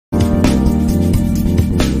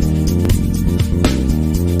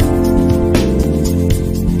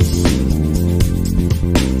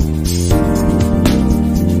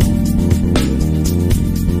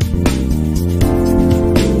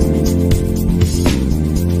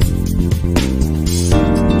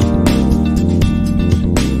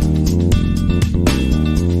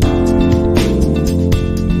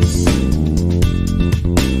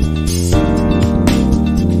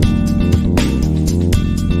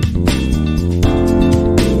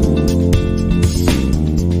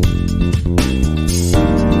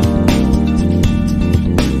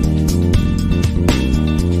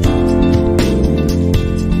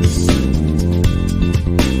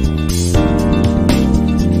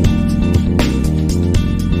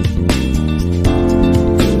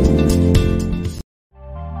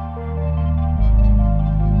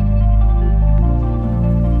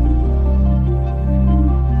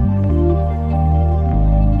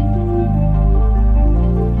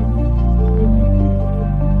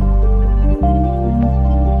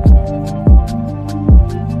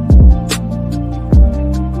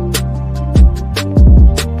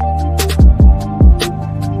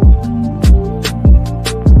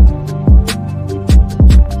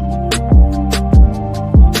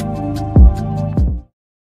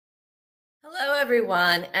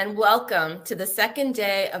everyone, and welcome to the second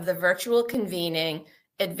day of the virtual convening,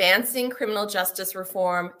 Advancing Criminal Justice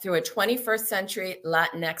Reform Through a 21st Century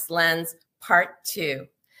Latinx Lens, Part 2.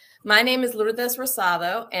 My name is Lourdes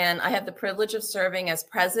Rosado, and I have the privilege of serving as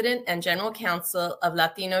President and General Counsel of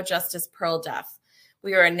LatinoJustice PearlDef.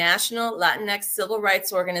 We are a national Latinx civil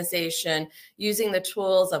rights organization using the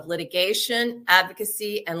tools of litigation,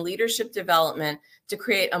 advocacy, and leadership development to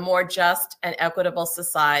create a more just and equitable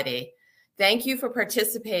society. Thank you for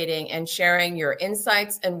participating and sharing your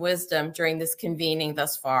insights and wisdom during this convening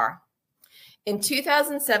thus far. In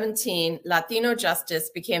 2017, LatinoJustice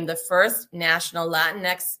became the first national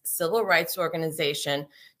Latinx civil rights organization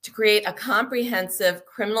to create a comprehensive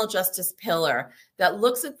criminal justice pillar that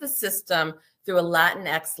looks at the system through a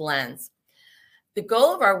Latinx lens. The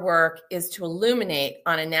goal of our work is to illuminate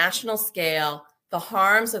on a national scale the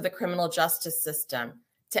harms of the criminal justice system,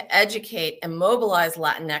 to educate and mobilize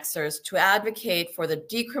Latinxers to advocate for the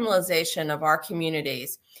decriminalization of our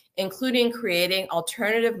communities, including creating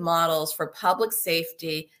alternative models for public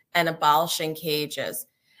safety and abolishing cages,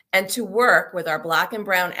 and to work with our Black and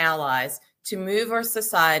Brown allies to move our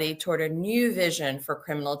society toward a new vision for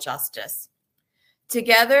criminal justice.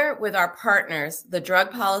 Together with our partners, the Drug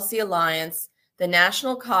Policy Alliance, the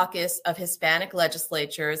National Caucus of Hispanic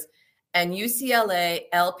Legislators, and UCLA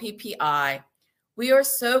LPPI, we are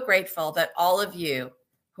so grateful that all of you,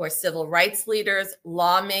 who are civil rights leaders,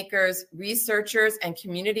 lawmakers, researchers, and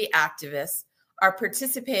community activists, are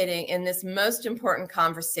participating in this most important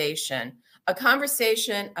conversation, a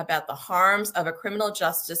conversation about the harms of a criminal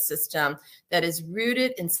justice system that is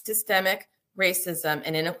rooted in systemic racism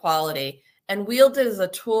and inequality and wielded as a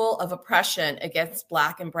tool of oppression against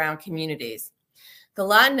Black and Brown communities. The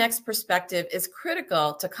Latinx perspective is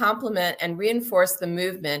critical to complement and reinforce the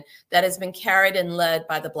movement that has been carried and led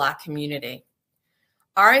by the Black community.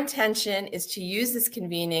 Our intention is to use this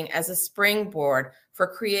convening as a springboard for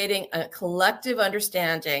creating a collective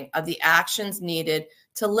understanding of the actions needed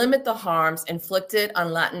to limit the harms inflicted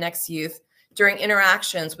on Latinx youth during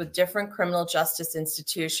interactions with different criminal justice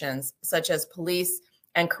institutions, such as police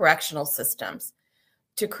and correctional systems,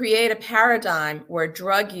 to create a paradigm where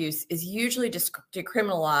drug use is usually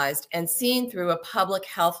decriminalized and seen through a public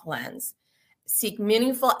health lens, seek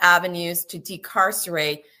meaningful avenues to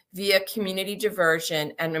decarcerate via community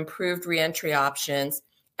diversion and improved reentry options,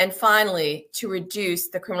 and finally, to reduce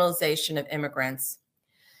the criminalization of immigrants.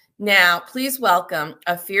 Now, please welcome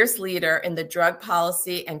a fierce leader in the drug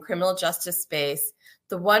policy and criminal justice space,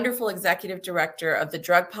 the wonderful executive director of the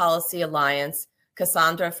Drug Policy Alliance,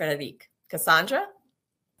 Cassandra Frederic. Cassandra?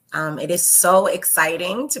 It is so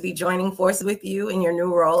exciting to be joining forces with you in your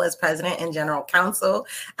new role as President and General Counsel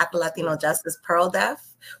at the LatinoJustice PearlDef.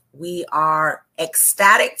 We are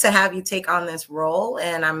ecstatic to have you take on this role,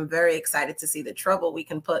 and I'm very excited to see the trouble we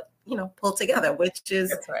can pull together, which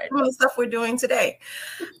is some of the stuff we're doing today.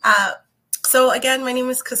 So again, my name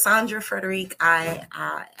is Cassandra Frederic.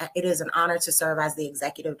 It is an honor to serve as the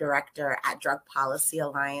Executive Director at Drug Policy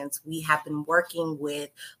Alliance. We have been working with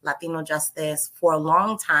LatinoJustice for a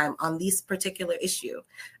long time on this particular issue.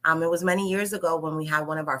 It was many years ago when we had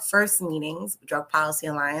one of our first meetings, Drug Policy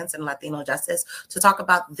Alliance and LatinoJustice, to talk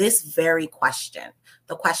about this very question,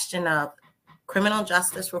 the question of criminal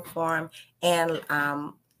justice reform and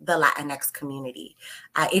the Latinx community.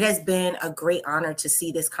 It has been a great honor to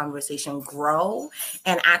see this conversation grow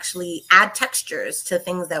and actually add textures to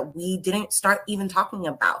things that we didn't start even talking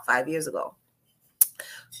about 5 years ago.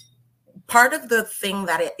 Part of the thing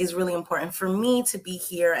that is really important for me to be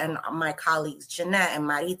here, and my colleagues Jeanette and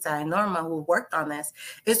Maritza and Norma who worked on this,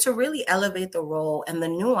 is to really elevate the role and the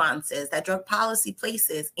nuances that drug policy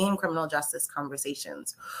places in criminal justice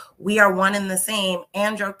conversations. We are one and the same,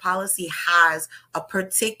 and drug policy has a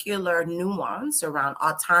particular nuance around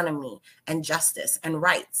autonomy and justice and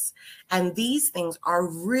rights. And these things are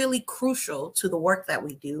really crucial to the work that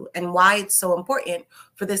we do and why it's so important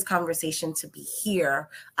for this conversation to be here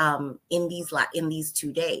in these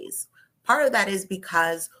 2 days. Part of that is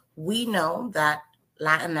because we know that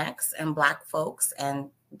Latinx and Black folks and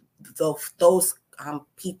those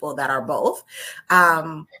people that are both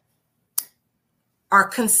are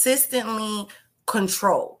consistently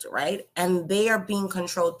controlled, right? And they are being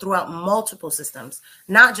controlled throughout multiple systems,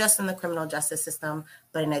 not just in the criminal justice system,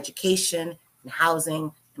 but in education, in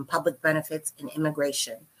housing, in public benefits, in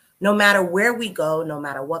immigration. No matter where we go, no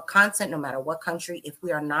matter what content, no matter what country, if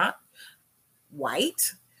we are not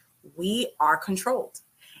white, we are controlled.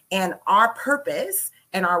 And our purpose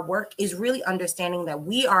and our work is really understanding that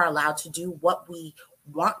we are allowed to do what we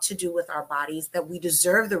want to do with our bodies, that we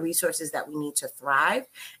deserve the resources that we need to thrive,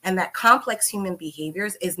 and that complex human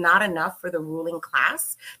behaviors is not enough for the ruling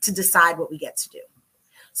class to decide what we get to do.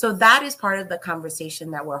 So that is part of the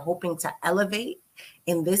conversation that we're hoping to elevate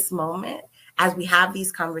in this moment as we have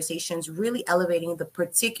these conversations, really elevating the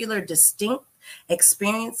particular distinct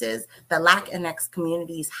experiences that Latinx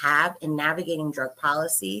communities have in navigating drug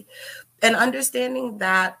policy, and understanding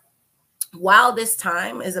that while this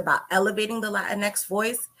time is about elevating the Latinx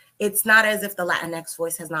voice, it's not as if the Latinx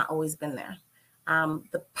voice has not always been there.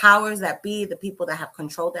 The powers that be, the people that have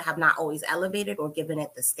controlled it, have not always elevated or given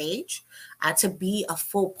it the stage to be a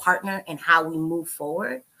full partner in how we move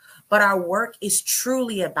forward. But our work is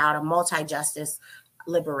truly about a multi-justice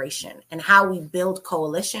liberation and how we build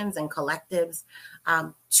coalitions and collectives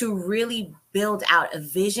to really build out a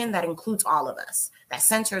vision that includes all of us, that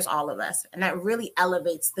centers all of us, and that really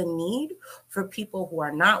elevates the need for people who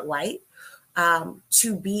are not white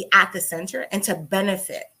to be at the center and to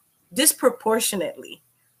benefit disproportionately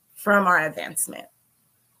from our advancement.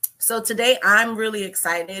 So today I'm really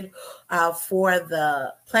excited for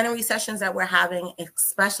the plenary sessions that we're having,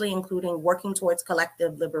 especially including working towards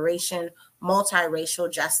collective liberation, multiracial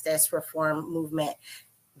justice reform movement,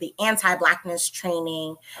 the anti-Blackness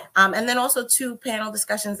training, and then also 2 panel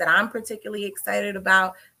discussions that I'm particularly excited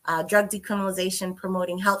about, drug decriminalization,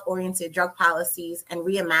 promoting health-oriented drug policies, and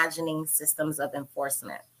reimagining systems of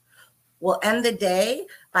enforcement. We'll end the day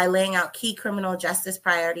by laying out key criminal justice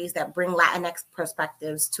priorities that bring Latinx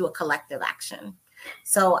perspectives to a collective action.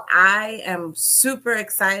 So I am super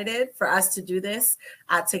excited for us to do this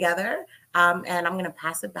together, and I'm going to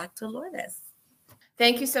pass it back to Lourdes.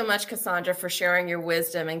 Thank you so much, Cassandra, for sharing your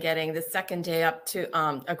wisdom and getting the second day up to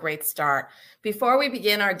a great start. Before we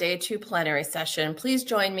begin our day 2 plenary session, please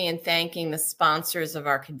join me in thanking the sponsors of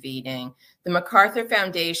our convening, the MacArthur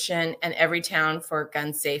Foundation and Everytown for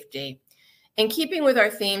Gun Safety. In keeping with our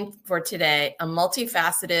theme for today, a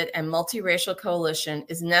multifaceted and multiracial coalition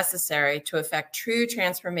is necessary to effect true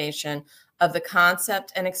transformation of the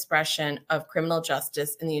concept and expression of criminal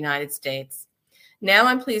justice in the United States. Now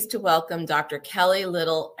I'm pleased to welcome Dr. Kelly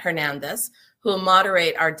Little Hernandez, who will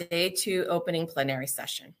moderate our day 2 opening plenary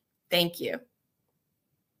session. Thank you.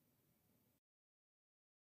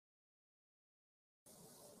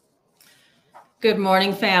 Good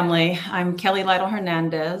morning, family. I'm Kelly Little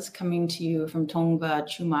Hernandez, coming to you from Tongva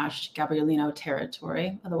Chumash Gabrielino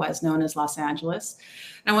territory, otherwise known as Los Angeles.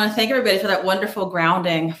 And I want to thank everybody for that wonderful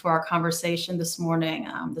grounding for our conversation this morning,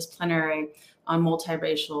 this plenary on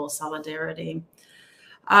multiracial solidarity.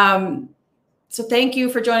 So thank you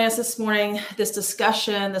for joining us this morning. This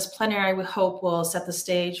discussion, this plenary, we hope will set the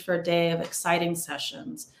stage for a day of exciting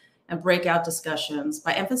sessions and breakout discussions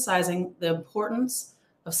by emphasizing the importance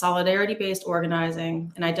of solidarity-based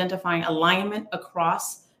organizing and identifying alignment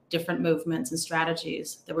across different movements and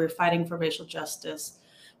strategies that we're fighting for racial justice,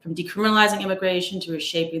 from decriminalizing immigration to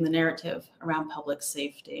reshaping the narrative around public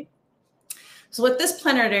safety. So what this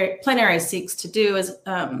plenary seeks to do is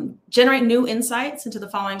generate new insights into the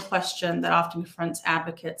following question that often confronts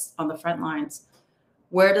advocates on the front lines.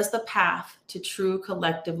 Where does the path to true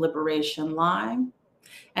collective liberation lie?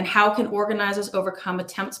 And how can organizers overcome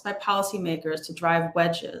attempts by policymakers to drive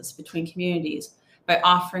wedges between communities by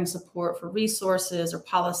offering support for resources or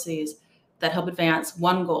policies that help advance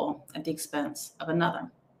one goal at the expense of another?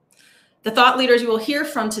 The thought leaders you will hear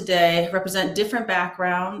from today represent different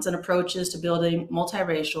backgrounds and approaches to building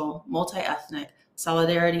multiracial, multi-ethnic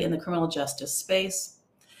solidarity in the criminal justice space,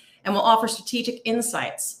 and will offer strategic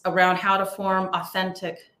insights around how to form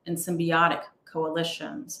authentic and symbiotic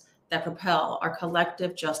coalitions that propel our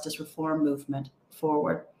collective justice reform movement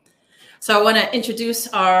forward. So I want to introduce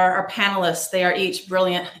our panelists. They are each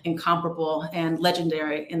brilliant, incomparable, and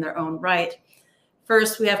legendary in their own right.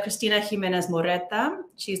 First, we have Cristina Jimenez Moreta.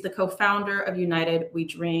 She's the co-founder of United We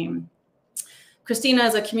Dream. Cristina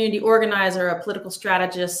is a community organizer, a political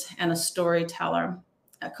strategist, and a storyteller.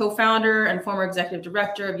 A co-founder and former executive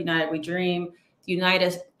director of United We Dream,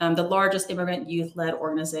 the largest immigrant youth-led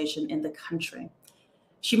organization in the country.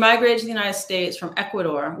 She migrated to the United States from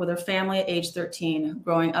Ecuador with her family at age 13,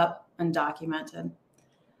 growing up undocumented.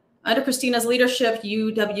 Under Cristina's leadership,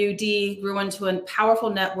 UWD grew into a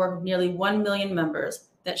powerful network of nearly 1 million members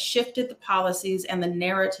that shifted the policies and the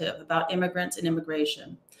narrative about immigrants and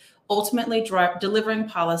immigration, ultimately delivering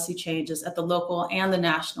policy changes at the local and the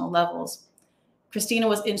national levels. Cristina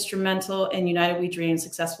was instrumental in United We Dream's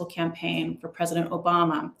successful campaign for President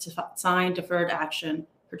Obama to sign deferred action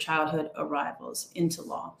for childhood arrivals into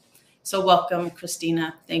law. So welcome,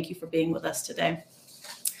 Cristina. Thank you for being with us today.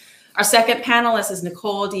 Our second panelist is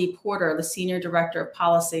Nicole D. Porter, the Senior Director of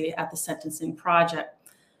Policy at the Sentencing Project.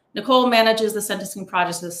 Nicole manages the Sentencing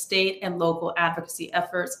Project's state and local advocacy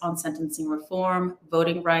efforts on sentencing reform,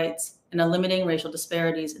 voting rights, and eliminating racial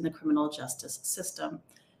disparities in the criminal justice system.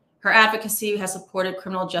 Her advocacy has supported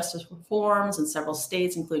criminal justice reforms in several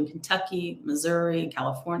states, including Kentucky, Missouri, and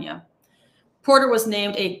California. Porter was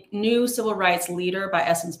named a new civil rights leader by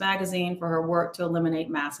Essence Magazine for her work to eliminate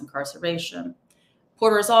mass incarceration.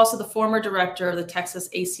 Porter is also the former director of the Texas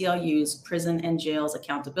ACLU's Prison and Jails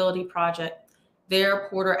Accountability Project. There,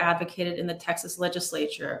 Porter advocated in the Texas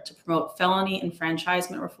legislature to promote felony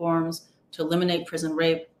enfranchisement reforms, to eliminate prison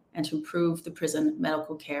rape, and to improve the prison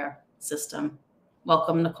medical care system.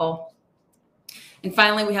 Welcome, Nicole. And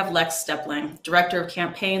finally, we have Lex Stepling, Director of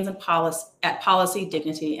Campaigns and Policy at Policy,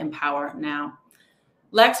 Dignity, and Power Now.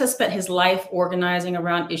 Lex has spent his life organizing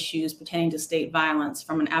around issues pertaining to state violence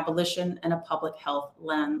from an abolition and a public health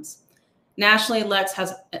lens. Nationally, Lex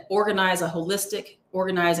has organized a holistic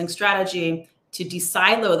organizing strategy to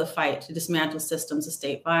de-silo the fight to dismantle systems of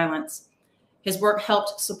state violence. His work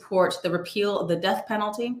helped support the repeal of the death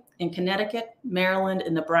penalty in Connecticut, Maryland,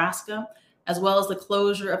 and Nebraska, as well as the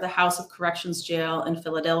closure of the House of Corrections jail in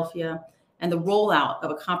Philadelphia, and the rollout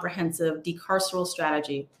of a comprehensive decarceral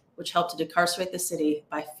strategy, which helped to decarcerate the city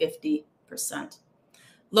by 50%.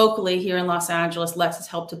 Locally, here in Los Angeles, Lex has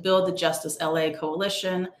helped to build the Justice LA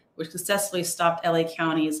Coalition, which successfully stopped LA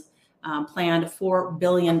County's planned $4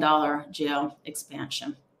 billion jail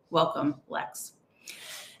expansion. Welcome, Lex.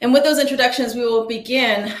 And with those introductions, we will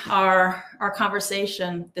begin our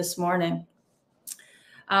conversation this morning.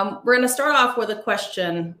 We're going to start off with a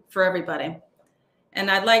question for everybody.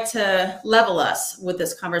 And I'd like to level us with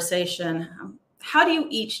this conversation. How do you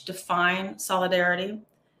each define solidarity,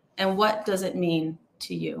 and what does it mean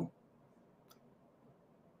to you?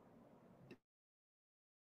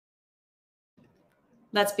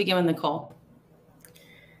 Let's begin with Nicole.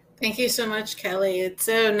 Thank you so much, Kelly. It's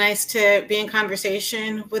so nice to be in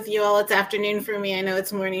conversation with you all. It's afternoon for me. I know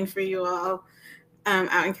it's morning for you all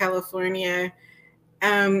out in California.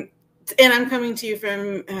 And I'm coming to you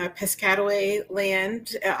from Piscataway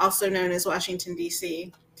land, also known as Washington,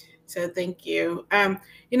 D.C. So thank you.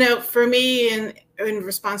 You know, for me, in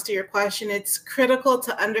response to your question, it's critical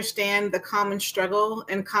to understand the common struggle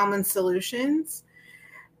and common solutions.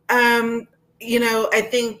 You know, I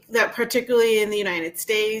think that particularly in the United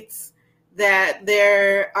States, that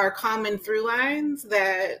there are common through lines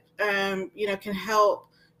that, you know, can help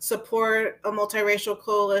support a multiracial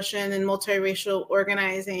coalition and multiracial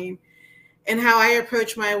organizing. And how I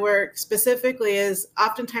approach my work specifically is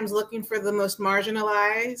oftentimes looking for the most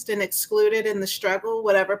marginalized and excluded in the struggle,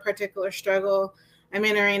 whatever particular struggle I'm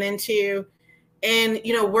entering into, and,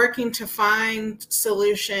 you know, working to find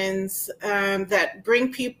solutions that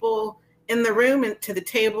bring people in the room and to the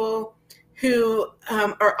table who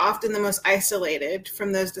are often the most isolated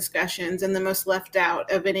from those discussions and the most left out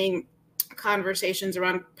of any conversations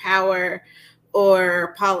around power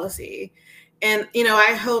or policy. And, you know,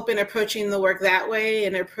 I hope in approaching the work that way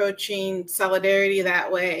and approaching solidarity that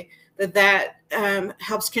way, that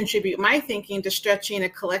helps contribute my thinking to stretching a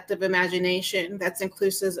collective imagination that's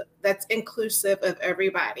inclusive of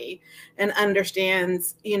everybody and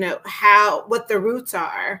understands, you know, what the roots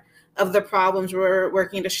are of the problems we're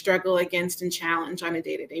working to struggle against and challenge on a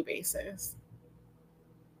day-to-day basis.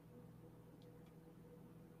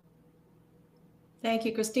 Thank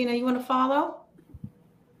you. Christina, you want to follow?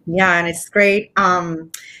 Yeah, and it's great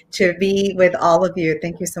to be with all of you.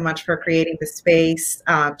 Thank you so much for creating the space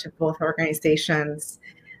to both organizations.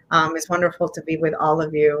 It's wonderful to be with all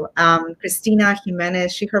of you. Christina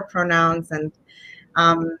Jimenez, she, her pronouns, and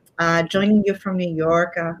joining you from New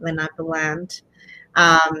York, Lenape land.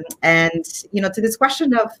 And, you know, to this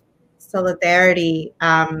question of solidarity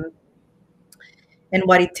and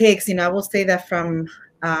what it takes, you know, I will say that from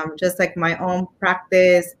just like my own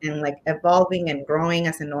practice and like evolving and growing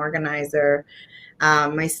as an organizer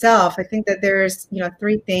myself, I think that there's, you know,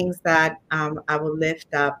 three things that I will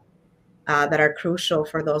lift up that are crucial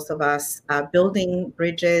for those of us building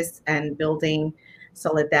bridges and building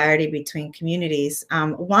solidarity between communities.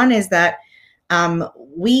 One is that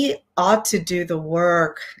we ought to do the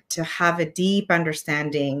work to have a deep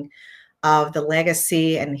understanding of the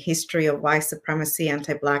legacy and history of white supremacy,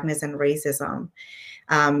 anti-Blackness, and racism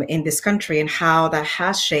in this country, and how that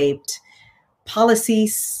has shaped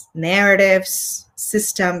policies, narratives,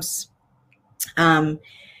 systems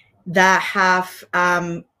that have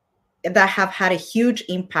had a huge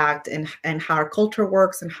impact in how our culture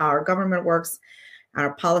works and how our government works, and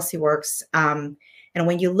our policy works. And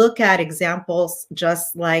when you look at examples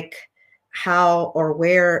just like how or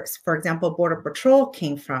where, for example, Border Patrol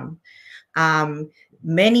came from.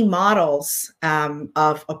 Many models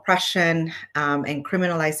of oppression and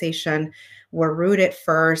criminalization were rooted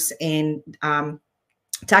first in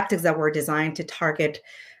tactics that were designed to target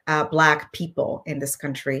Black people in this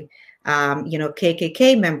country.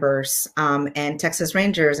 KKK members and Texas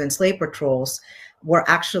Rangers and slave patrols were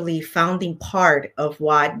actually founding part of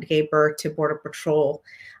what gave birth to Border Patrol.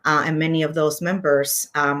 And many of those members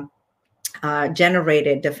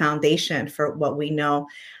generated the foundation for what we know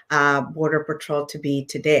Border Patrol to be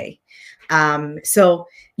today. So,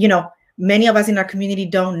 many of us in our community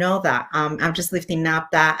don't know that. I'm just lifting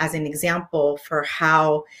up that as an example for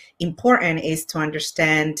how important it is to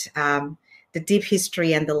understand the deep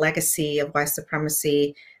history and the legacy of white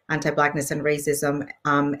supremacy, anti-Blackness, and racism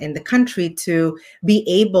in the country, to be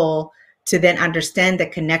able to then understand the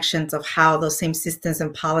connections of how those same systems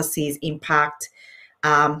and policies impact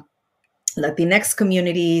Latinx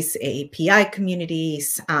communities, AAPI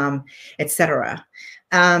communities, et cetera.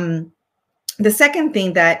 The second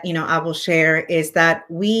thing that I will share is that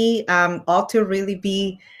we ought to really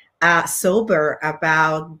be sober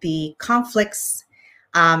about the conflicts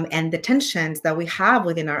and the tensions that we have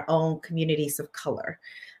within our own communities of color,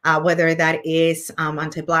 whether that is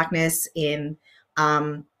anti-Blackness in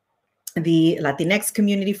the Latinx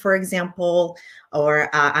community, for example,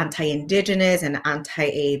 or anti-Indigenous and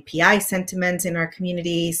anti-API sentiments in our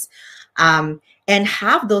communities, and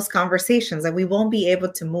have those conversations. That we won't be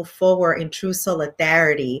able to move forward in true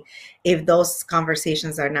solidarity if those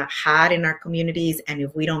conversations are not had in our communities and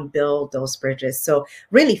if we don't build those bridges. So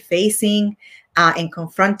really facing and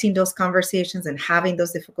confronting those conversations and having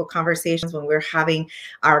those difficult conversations when we're having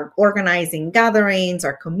our organizing gatherings,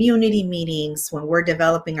 our community meetings, when we're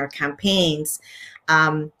developing our campaigns.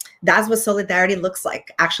 That's what solidarity looks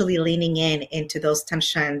like, actually leaning into those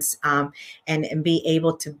tensions and be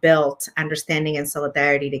able to build understanding and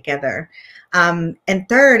solidarity together. And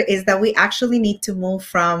third is that we actually need to move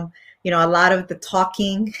from a lot of the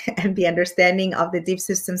talking and the understanding of the deep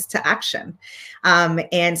systems to action.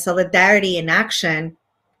 And solidarity in action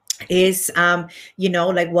is,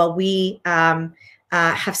 like what we have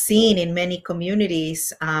seen in many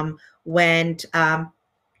communities when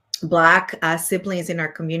Black siblings in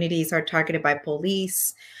our communities are targeted by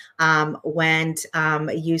police, when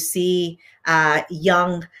you see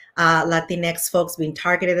young Latinx folks being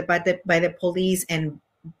targeted by the police, and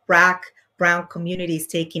brown communities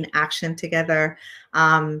taking action together.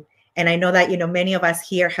 And I know that, many of us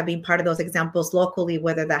here have been part of those examples locally,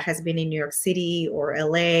 whether that has been in New York City or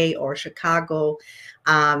LA or Chicago,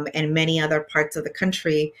 and many other parts of the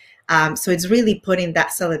country. So it's really putting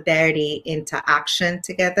that solidarity into action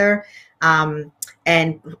together, and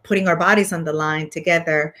putting our bodies on the line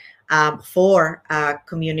together for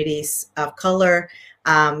communities of color,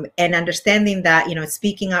 and understanding that,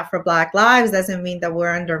 speaking up for Black lives doesn't mean that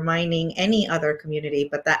we're undermining any other community,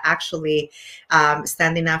 but that actually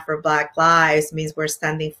standing up for Black lives means we're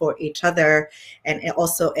standing for each other, and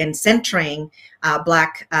also in centering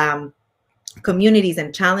Black communities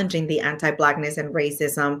and challenging the anti-Blackness and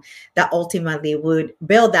racism that ultimately would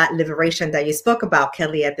build that liberation that you spoke about,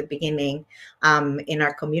 Kelly, at the beginning, in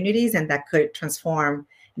our communities, and that could transform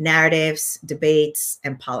narratives, debates,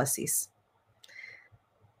 and policies.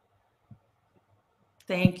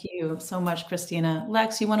 Thank you so much, Christina.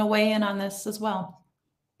 Lex, you want to weigh in on this as well?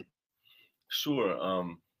 Sure.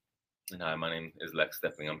 And hi, my name is Lex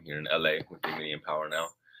Stepping. I'm here in LA with Dignity and Power now.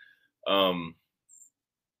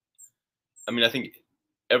 I think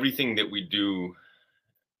everything that we do,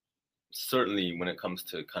 certainly when it comes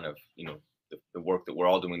to kind of, the work that we're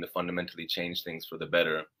all doing to fundamentally change things for the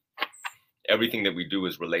better, everything that we do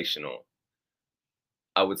is relational.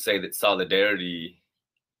 I would say that solidarity,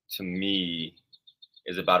 to me,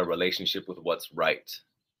 is about a relationship with what's right.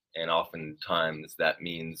 And oftentimes that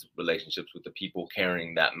means relationships with the people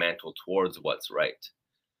carrying that mantle towards what's right.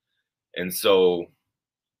 And so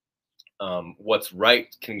what's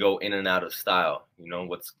right can go in and out of style.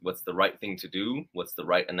 What's the right thing to do? What's the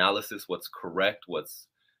right analysis? What's correct? What's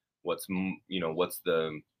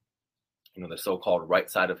the so-called right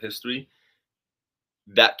side of history?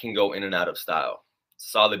 That can go in and out of style.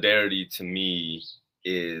 Solidarity to me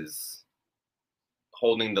is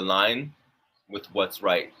holding the line with what's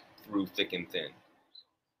right through thick and thin.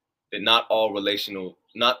 That not all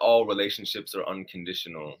relationships are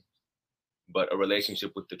unconditional, but a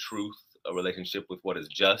relationship with the truth, a relationship with what is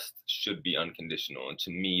just, should be unconditional. And to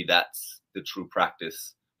me, that's the true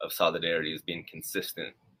practice of solidarity, is being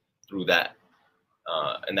consistent through that.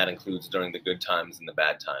 And that includes during the good times and the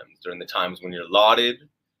bad times, during the times when you're lauded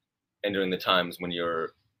and during the times when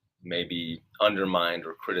you're maybe undermined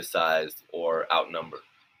or criticized or outnumbered.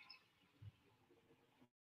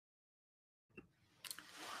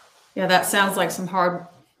 Yeah, that sounds like some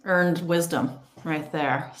hard-earned wisdom right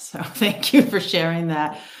there. So thank you for sharing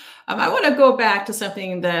that. I want to go back to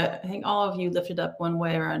something that I think all of you lifted up one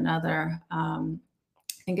way or another, and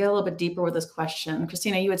get a little bit deeper with this question.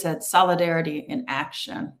 Christina, you had said solidarity in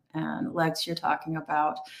action, and Lex, you're talking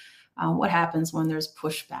about what happens when there's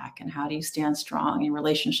pushback and how do you stand strong in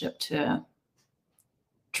relationship to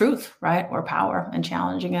truth, right, or power, and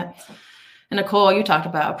challenging it. And Nicole, you talked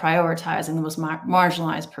about prioritizing the most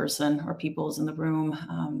marginalized person or peoples in the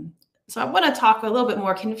room. So I want to talk a little bit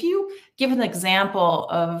more. Can you give an example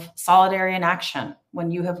of solidarity in action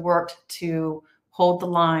when you have worked to hold the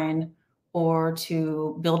line or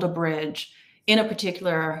to build a bridge in a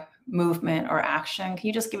particular movement or action? Can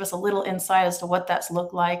you just give us a little insight as to what that's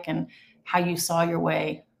looked like and how you saw your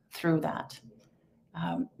way through that?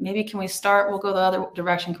 Maybe can we start, we'll go the other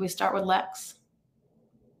direction. Can we start with Lex?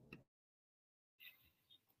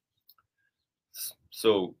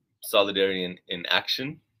 So solidarity in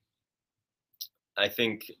action, I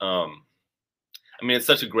think, I mean, it's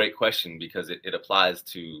such a great question because it applies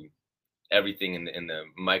to everything in the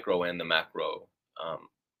micro and the macro.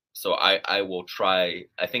 So I will try,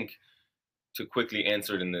 I think, to quickly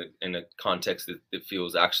answer it in a context that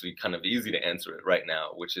feels actually kind of easy to answer it right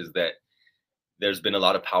now, which is that there's been a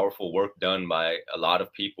lot of powerful work done by a lot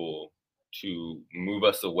of people to move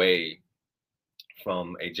us away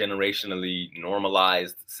from a generationally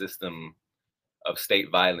normalized system of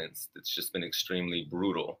state violence that's just been extremely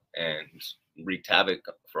brutal and wreaked havoc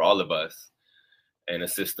for all of us, and a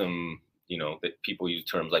system, you know, that people use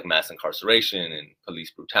terms like mass incarceration and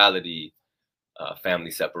police brutality,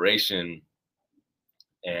 family separation,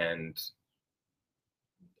 and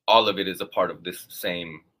all of it is a part of this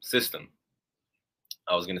same system.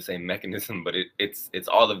 I was going to say mechanism, but it's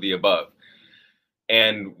all of the above.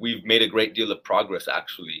 And we've made a great deal of progress,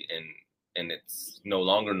 actually, and it's no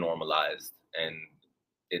longer normalized, and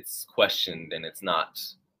it's questioned, and it's not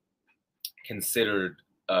considered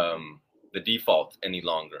the default any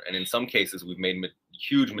longer. And in some cases, we've made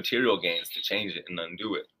huge material gains to change it and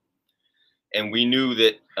undo it. And we knew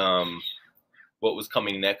that what was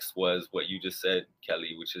coming next was what you just said,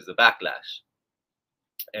 Kelly, which is a backlash.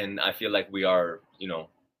 And I feel like we are, you know,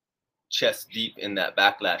 chest deep in that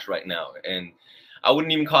backlash right now. And I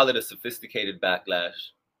wouldn't even call it a sophisticated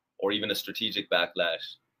backlash or even a strategic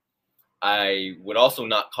backlash. I would also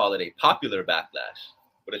not call it a popular backlash,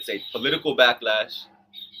 but it's a political backlash.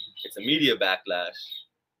 It's a media backlash.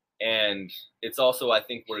 And it's also, I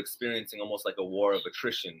think we're experiencing almost like a war of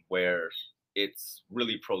attrition where it's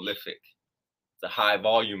really prolific. It's a high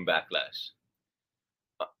volume backlash.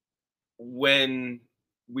 When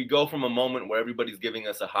we go from a moment where everybody's giving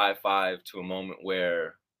us a high five to a moment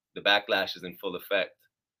where the backlash is in full effect.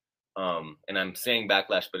 And I'm saying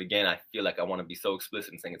backlash, but again, I feel like I want to be so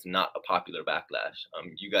explicit in saying it's not a popular backlash.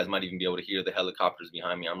 You guys might even be able to hear the helicopters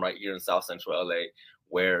behind me. I'm right here in South Central LA,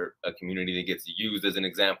 where a community that gets used as an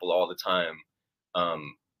example all the time.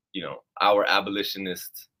 You know, our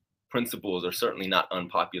abolitionist principles are certainly not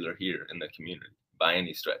unpopular here in the community by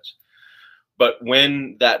any stretch. But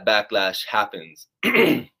when that backlash happens,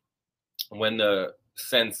 when the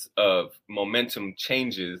sense of momentum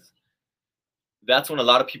changes, that's when a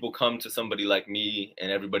lot of people come to somebody like me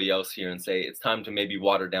and everybody else here and say, it's time to maybe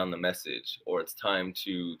water down the message, or it's time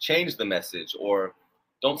to change the message, or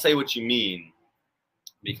don't say what you mean,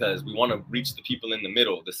 because we want to reach the people in the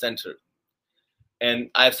middle, the center.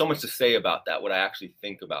 And I have so much to say about that, what I actually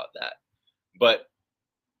think about that. But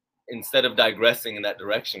instead of digressing in that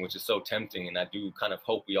direction, which is so tempting, and I do kind of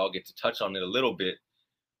hope we all get to touch on it a little bit,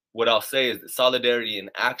 what I'll say is that solidarity in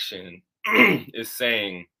action is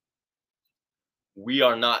saying we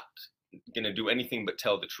are not going to do anything but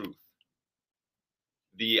tell the truth.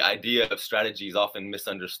 The idea of strategy is often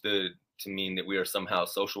misunderstood to mean that we are somehow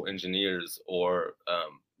social engineers or,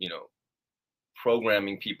 you know,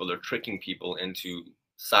 programming people or tricking people into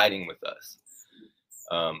siding with us.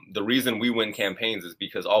 The reason we win campaigns is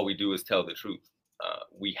because all we do is tell the truth.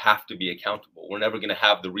 We have to be accountable. We're never going to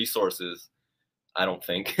have the resources, I don't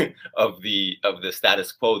think, of the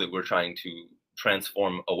status quo that we're trying to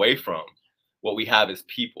transform away from. What we have is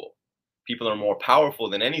people. People are more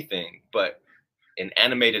powerful than anything, but an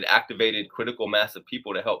animated, activated, critical mass of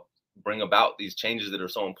people to help bring about these changes that are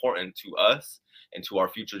so important to us and to our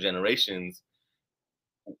future generations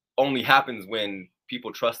only happens when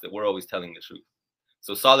people trust that we're always telling the truth.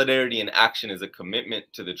 So solidarity in action is a commitment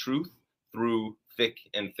to the truth through thick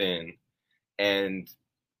and thin, and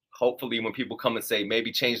hopefully when people come and say,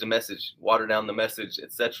 maybe change the message, water down the message,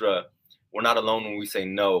 etc., we're not alone when we say,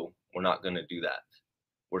 no, we're not going to do that.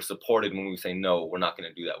 We're supported when we say, no, we're not going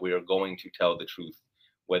to do that. We are going to tell the truth,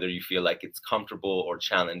 whether you feel like it's comfortable or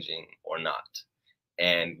challenging or not.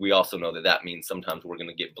 And we also know that that means sometimes we're going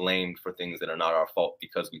to get blamed for things that are not our fault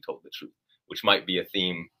because we told the truth, which might be a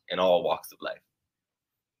theme in all walks of life.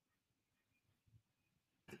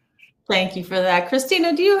 Thank you for that.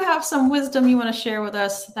 Christina, do you have some wisdom you want to share with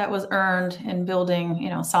us that was earned in building,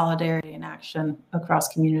 solidarity and action across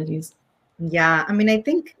communities? Yeah, I mean, I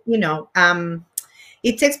think,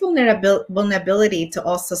 it takes vulnerability to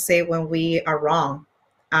also say when we are wrong,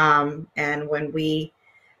 and when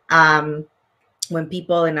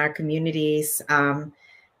people in our communities,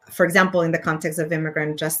 for example, in the context of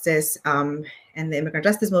immigrant justice and the immigrant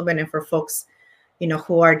justice movement, and for folks,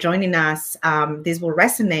 who are joining us, this will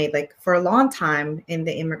resonate. Like, for a long time in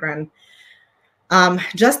the immigrant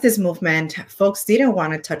justice movement, folks didn't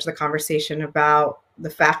want to touch the conversation about the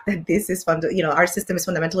fact that this is our system is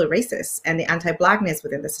fundamentally racist, and the anti-Blackness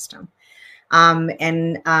within the system.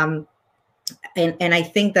 And I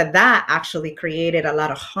think that actually created a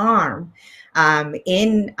lot of harm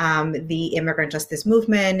in the immigrant justice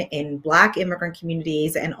movement, in Black immigrant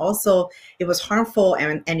communities, and also it was harmful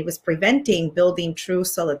and it was preventing building true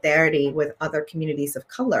solidarity with other communities of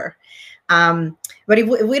color. But if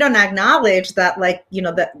we don't acknowledge that,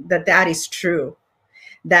 that is true,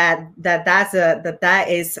 that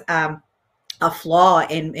is a flaw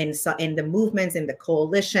in the movements, in the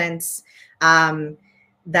coalitions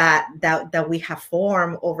that we have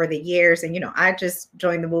formed over the years. And I just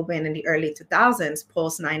joined the movement in the early 2000s,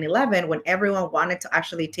 post 9/11, when everyone wanted to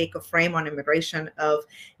actually take a frame on immigration of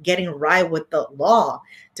getting right with the law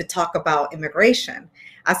to talk about immigration,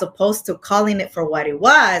 as opposed to calling it for what it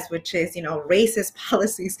was, which is racist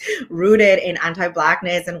policies rooted in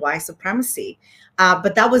anti-Blackness and white supremacy.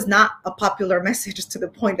 But that was not a popular message, to the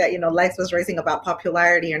point that Lex was raising about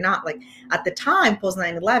popularity or not. Like, at the time, post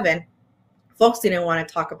 9/11, folks didn't want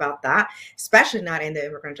to talk about that, especially not in the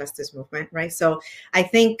immigrant justice movement, right? So I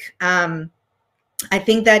think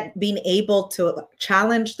that being able to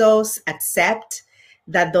challenge those, accept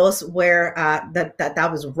that those were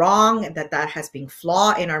that was wrong, that has been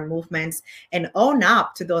flaw in our movements, and own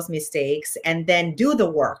up to those mistakes, and then do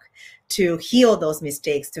the work to heal those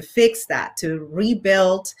mistakes, to fix that, to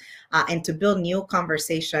rebuild, and to build new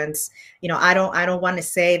conversations. I don't want to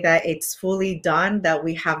say that it's fully done, that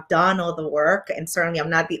we have done all the work, and certainly I'm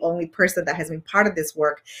not the only person that has been part of this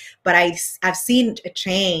work, but I've seen a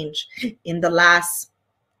change in the last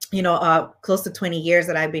close to 20 years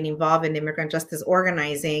that I've been involved in immigrant justice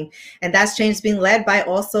organizing. And that's change being led by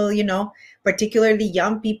also, particularly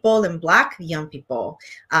young people and Black young people,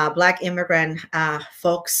 Black immigrant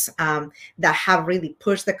folks that have really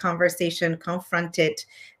pushed the conversation, confronted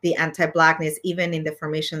the anti-Blackness, even in the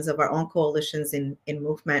formations of our own coalitions in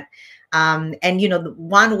movement. And, the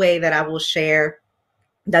one way that I will share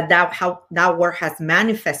how that work has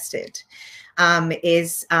manifested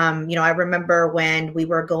is, I remember when we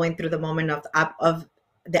were going through the moment of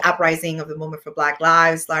the uprising of the movement for Black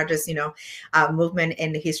Lives, largest, movement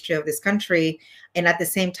in the history of this country. And at the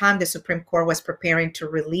same time, the Supreme Court was preparing to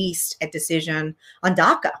release a decision on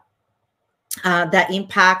DACA that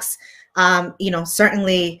impacts,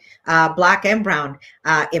 certainly Black and brown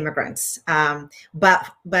immigrants.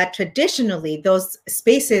 But traditionally, those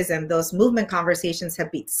spaces and those movement conversations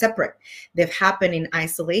have been separate. They've happened in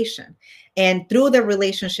isolation. And through the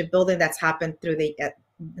relationship building that's happened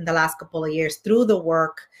in the last couple of years, through the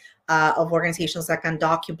work of organizations like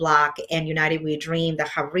UndocuBlack and United We Dream, that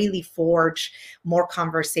have really forged more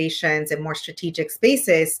conversations and more strategic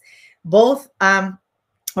spaces, both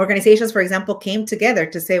organizations, for example, came together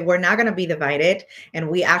to say, we're not going to be divided, and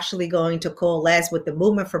we actually going to coalesce with the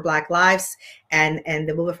Movement for Black Lives and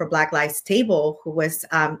the Movement for Black Lives table, who was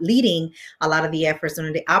leading a lot of the efforts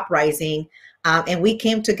during the uprising. And we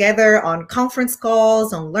came together on conference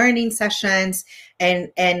calls, on learning sessions,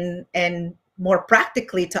 and more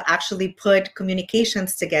practically to actually put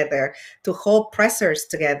communications together, to hold pressers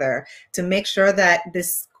together, to make sure that the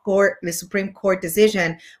Supreme Court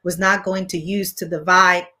decision was not going to use to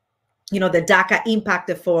divide, the DACA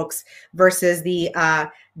impacted folks versus the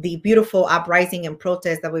beautiful uprising and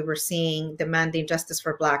protest that we were seeing demanding justice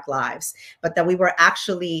for Black lives, but that we were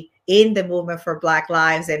actually in the movement for Black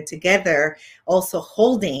lives and together also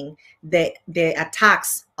holding the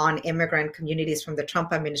attacks on immigrant communities from the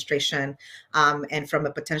Trump administration and from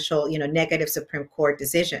a potential, negative Supreme Court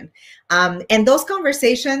decision. And those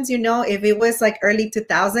conversations, if it was like early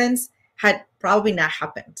 2000s, had probably not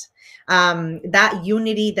happened. That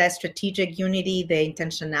unity, that strategic unity, the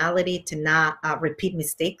intentionality to not repeat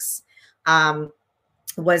mistakes,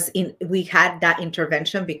 we had that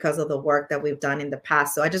intervention because of the work that we've done in the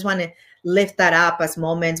past. So I just want to lift that up as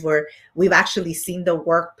moments where we've actually seen the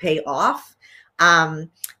work pay off.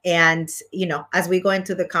 And, you know, as we go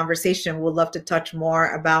into the conversation, we'd love to touch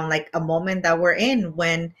more about like a moment that we're in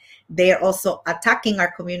when they're also attacking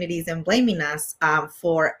our communities and blaming us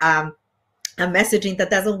for a messaging that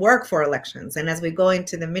doesn't work for elections. And as we go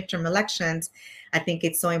into the midterm elections, I think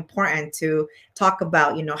it's so important to talk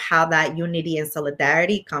about, you know, how that unity and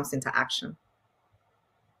solidarity comes into action.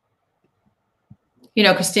 You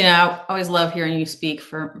know, Christina, I always love hearing you speak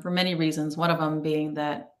for many reasons. One of them being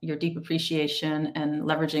that your deep appreciation and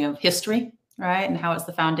leveraging of history, right? And how it's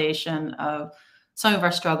the foundation of some of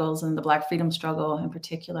our struggles and the Black freedom struggle in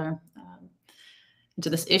particular. To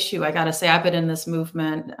this issue, I got to say, I've been in this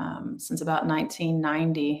movement since about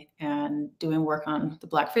 1990 and doing work on the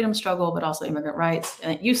Black freedom struggle, but also immigrant rights.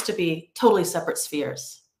 And it used to be totally separate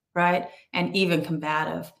spheres, right? And even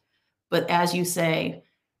combative. But as you say,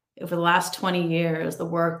 over the last 20 years, the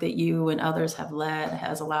work that you and others have led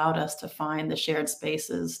has allowed us to find the shared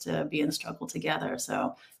spaces to be in struggle together.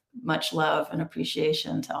 So much love and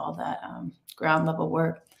appreciation to all that ground level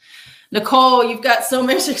work. Nicole, you've got so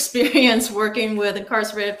much experience working with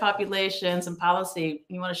incarcerated populations and policy.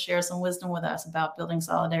 You want to share some wisdom with us about building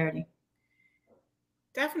solidarity?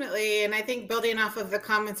 Definitely. And I think building off of the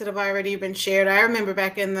comments that have already been shared, I remember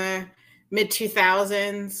back in the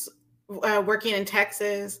mid-2000s working in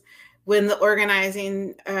Texas when the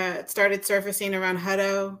organizing started surfacing around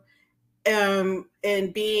Hutto,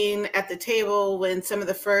 and being at the table when some of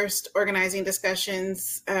the first organizing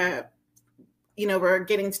discussions were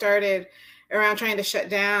getting started around trying to shut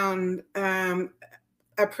down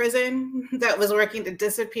a prison that was working to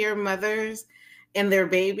disappear mothers and their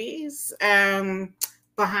babies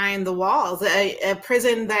behind the walls, a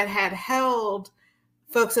prison that had held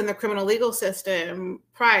folks in the criminal legal system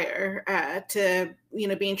prior to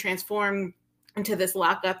being transformed into this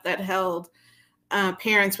lockup that held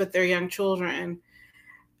parents with their young children.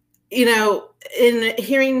 In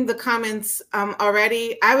hearing the comments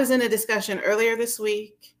already, I was in a discussion earlier this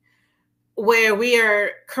week where we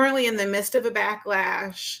are currently in the midst of a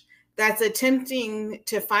backlash that's attempting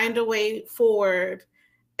to find a way forward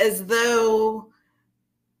as though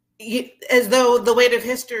the weight of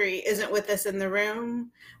history isn't with us in the room,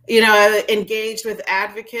 engaged with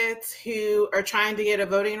advocates who are trying to get a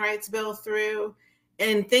voting rights bill through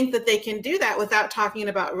and think that they can do that without talking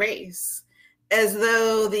about race, as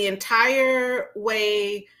though the entire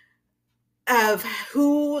way of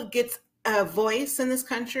who gets a voice in this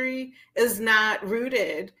country is not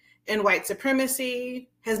rooted in white supremacy,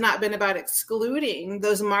 has not been about excluding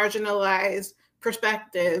those marginalized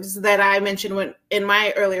perspectives that I mentioned in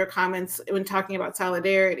my earlier comments when talking about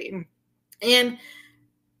solidarity. And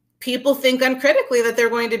people think uncritically that they're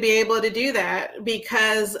going to be able to do that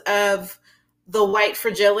because of the white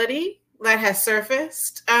fragility that has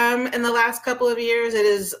surfaced in the last couple of years. It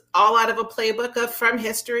is all out of a playbook from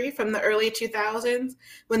history from the early 2000s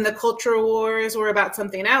when the culture wars were about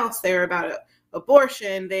something else. They were about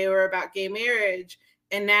abortion. They were about gay marriage.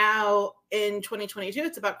 And now in 2022,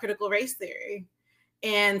 it's about critical race theory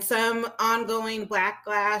and some ongoing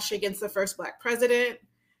backlash against the first Black president,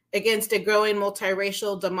 against a growing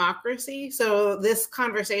multiracial democracy. So this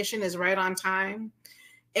conversation is right on time.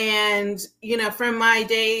 And, from my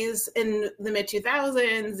days in the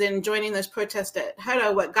mid-2000s and joining those protests at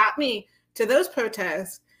Hutto, what got me to those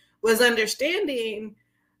protests was understanding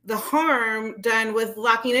the harm done with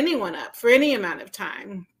locking anyone up for any amount of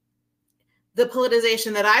time. The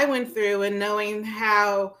politicization that I went through and knowing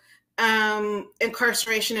how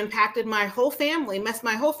incarceration impacted my whole family, messed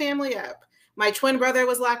my whole family up. My twin brother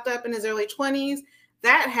was locked up in his early 20s.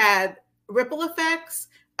 That had ripple effects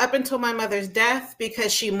up until my mother's death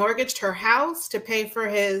because she mortgaged her house to pay for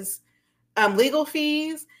his legal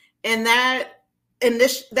fees. And that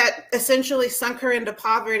essentially sunk her into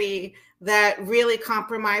poverty, that really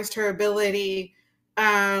compromised her ability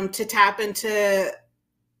to tap into,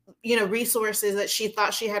 resources that she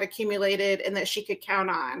thought she had accumulated and that she could count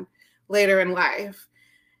on later in life.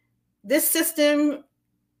 This system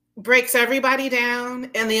breaks everybody down.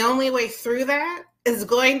 And the only way through that is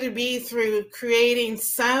going to be through creating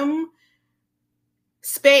some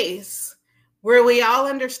space where we all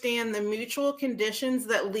understand the mutual conditions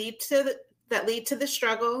that lead to the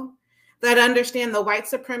struggle, that understand the white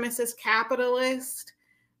supremacist capitalist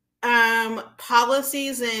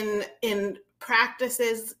policies and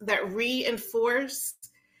practices that reinforce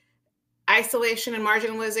isolation and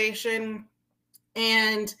marginalization,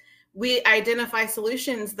 and we identify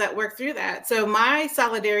solutions that work through that. So my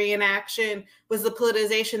solidarity in action was the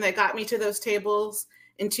politicization that got me to those tables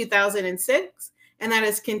in 2006. And that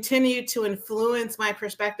has continued to influence my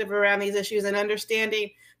perspective around these issues and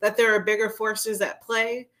understanding that there are bigger forces at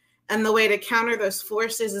play. And the way to counter those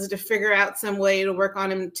forces is to figure out some way to work on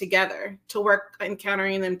them together, to work on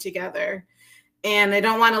countering them together. And I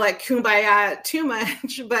don't want to like kumbaya too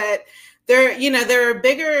much, but there are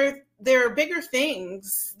bigger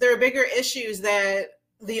things. There are bigger issues that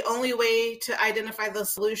the only way to identify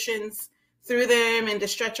those solutions through them and to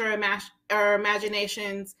stretch our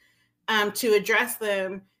imaginations to address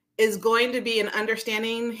them is going to be an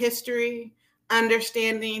understanding history,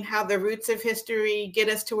 understanding how the roots of history get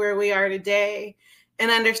us to where we are today, and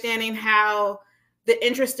understanding how the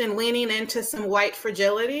interest in leaning into some white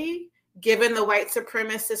fragility, given the white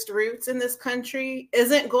supremacist roots in this country,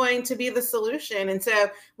 isn't going to be the solution. And so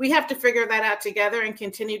we have to figure that out together and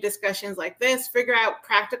continue discussions like this, figure out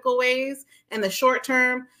practical ways in the short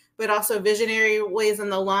term, but also visionary ways in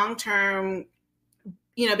the long term,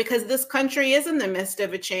 because this country is in the midst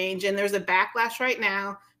of a change and there's a backlash right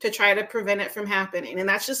now to try to prevent it from happening. And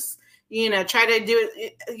that's just, try to do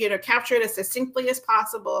it, capture it as succinctly as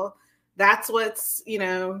possible. That's what's,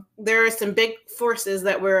 there are some big forces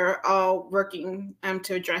that we're all working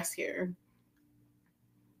to address here.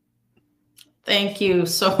 Thank you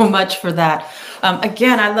so much for that.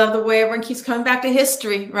 Again, I love the way everyone keeps coming back to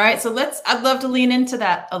history, right? So I'd love to lean into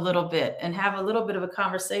that a little bit and have a little bit of a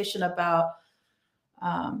conversation about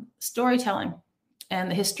storytelling and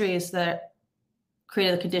the histories that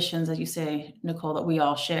created the conditions, as you say, Nicole, that we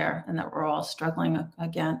all share and that we're all struggling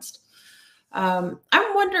against. I'm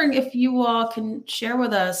wondering if you all can share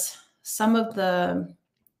with us some of the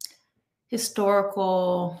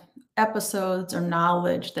historical episodes or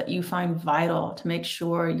knowledge that you find vital to make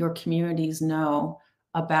sure your communities know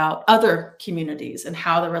about other communities and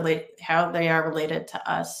how they are related to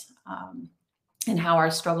us, and how our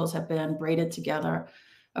struggles have been braided together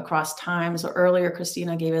across time. So earlier,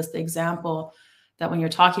 Christina gave us the example that when you're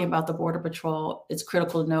talking about the Border Patrol, it's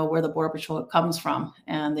critical to know where the Border Patrol comes from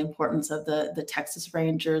and the importance of the Texas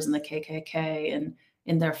Rangers and the KKK and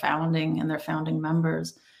in their founding and their founding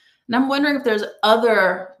members. And I'm wondering if there's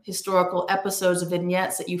other historical episodes of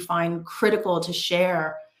vignettes that you find critical to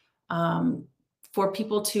share for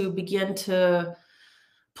people to begin to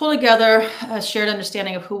pull together a shared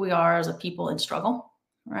understanding of who we are as a people in struggle,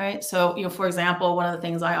 right? So, for example, one of the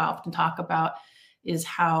things I often talk about is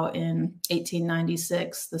how in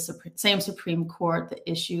 1896, the same Supreme Court that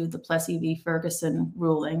issued the Plessy v. Ferguson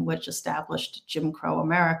ruling, which established Jim Crow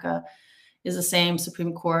America, is the same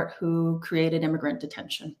Supreme Court who created immigrant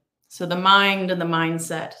detention. So the mind and the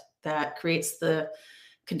mindset that creates the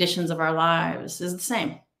conditions of our lives is the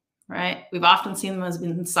same, right? We've often seen them as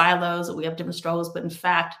being silos, that we have different struggles, but in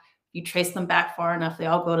fact, you trace them back far enough, they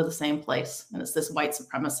all go to the same place. And it's this white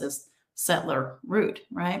supremacist settler root,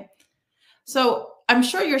 right? So I'm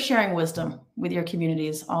sure you're sharing wisdom with your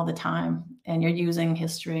communities all the time and you're using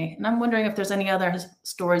history. And I'm wondering if there's any other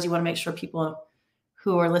stories you want to make sure people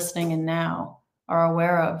who are listening in now are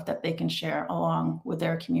aware of that they can share along with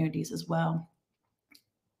their communities as well.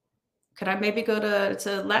 Could I maybe go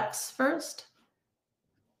to Lex first?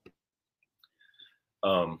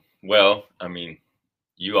 Well, I mean,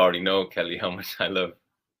 you already know, Kelly, how much I love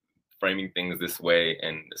framing things this way,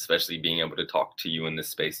 and especially being able to talk to you in this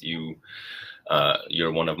space.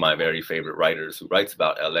 You're one of my very favorite writers who writes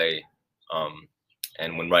about LA.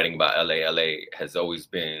 And when writing about LA has always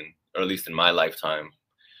been, or at least in my lifetime,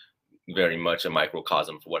 very much a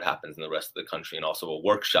microcosm for what happens in the rest of the country, and also a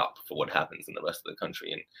workshop for what happens in the rest of the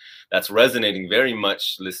country. And that's resonating very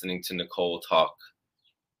much listening to Nicole talk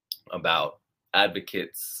about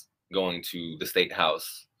advocates going to the state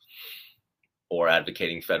house or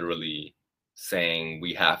advocating federally, saying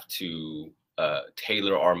we have to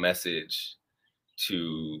tailor our message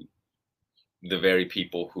to the very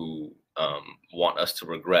people who want us to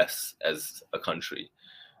regress as a country.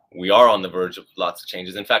 We are on the verge of lots of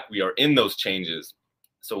changes. In fact, we are in those changes.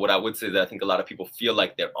 So what I would say is that I think a lot of people feel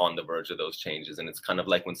like they're on the verge of those changes. And it's kind of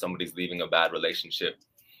like when somebody's leaving a bad relationship,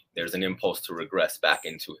 there's an impulse to regress back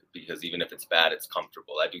into it, because even if it's bad, it's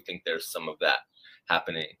comfortable. I do think there's some of that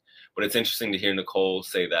happening. But it's interesting to hear Nicole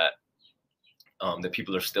say that, that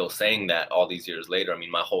people are still saying that all these years later. I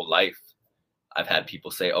mean, my whole life, I've had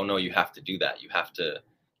people say, oh, no, you have to do that. You have to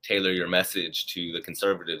tailor your message to the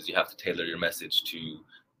conservatives. You have to tailor your message to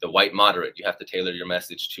the white moderate. You have to tailor your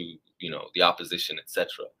message to, the opposition,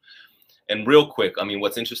 etc. And real quick, I mean,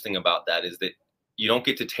 what's interesting about that is that you don't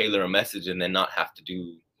get to tailor a message and then not have to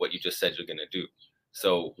do what you just said you're going to do.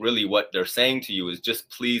 So really what they're saying to you is just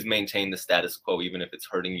please maintain the status quo, even if it's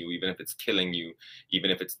hurting you, even if it's killing you,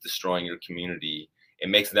 even if it's destroying your community. It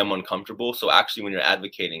makes them uncomfortable. So actually when you're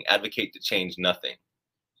advocating, advocate to change nothing.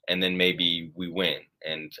 And then maybe we win.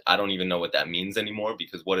 And I don't even know what that means anymore,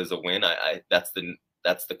 because what is a win? That's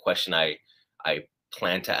the question I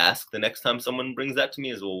plan to ask the next time someone brings that to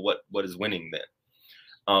me is, well, what is winning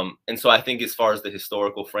then? And so I think as far as the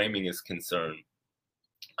historical framing is concerned,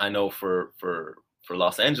 I know for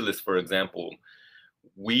Los Angeles, for example,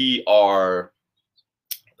 we are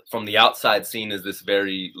from the outside seen as this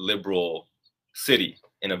very liberal city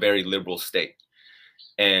in a very liberal state.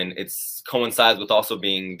 And it coincides with also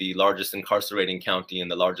being the largest incarcerating county and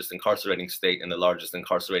the largest incarcerating state and the largest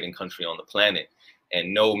incarcerating country on the planet.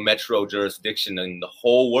 And no metro jurisdiction in the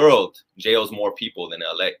whole world jails more people than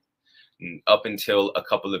LA. And up until a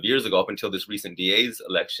couple of years ago, up until this recent DA's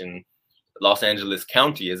election, Los Angeles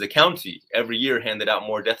County as a county every year handed out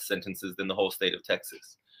more death sentences than the whole state of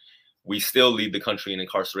Texas. We still lead the country in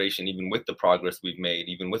incarceration, even with the progress we've made,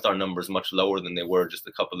 even with our numbers much lower than they were just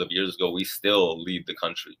a couple of years ago. We still lead the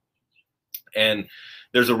country. And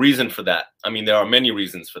there's a reason for that. I mean, there are many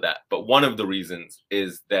reasons for that. But one of the reasons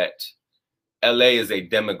is that LA is a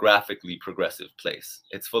demographically progressive place.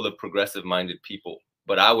 It's full of progressive-minded people.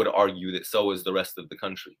 But I would argue that so is the rest of the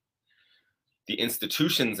country. The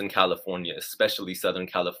institutions in California, especially Southern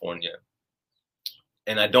California,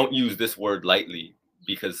 and I don't use this word lightly,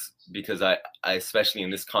 because I especially in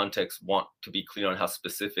this context want to be clear on how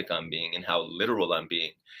specific I'm being and how literal I'm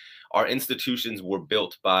being. Our institutions were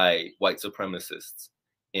built by white supremacists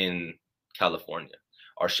in California.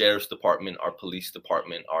 Our sheriff's department, our police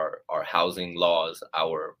department, our housing laws,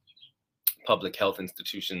 our public health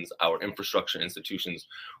institutions, our infrastructure institutions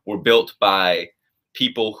were built by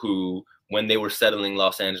people who, when they were settling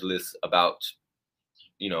Los Angeles about,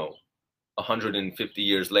 150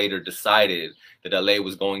 years later, decided that LA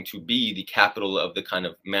was going to be the capital of the kind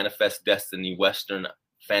of manifest destiny Western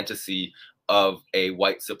fantasy of a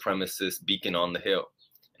white supremacist beacon on the hill.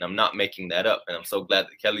 And I'm not making that up. And I'm so glad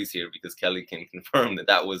that Kelly's here, because Kelly can confirm that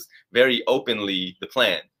that was very openly the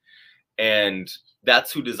plan. And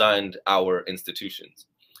that's who designed our institutions.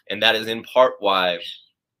 And that is in part why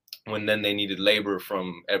when then they needed labor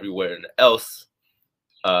from everywhere else,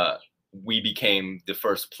 we became the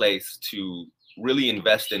first place to really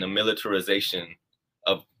invest in a militarization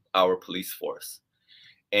of our police force.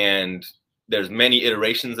 And there's many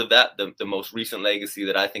iterations of that. The most recent legacy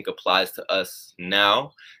that I think applies to us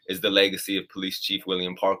now is the legacy of Police Chief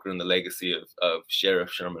William Parker and the legacy of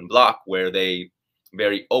Sheriff Sherman Block, where they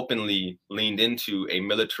very openly leaned into a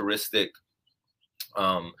militaristic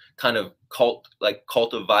kind of cult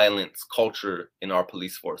of violence culture in our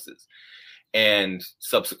police forces. And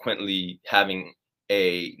subsequently having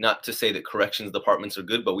not to say that corrections departments are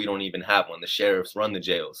good, but we don't even have one. The sheriffs run the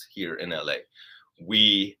jails here in LA.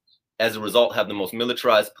 We, as a result, have the most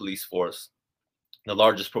militarized police force, the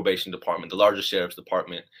largest probation department, the largest sheriff's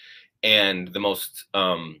department, and the most,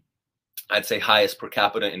 I'd say, highest per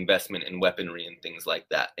capita investment in weaponry and things like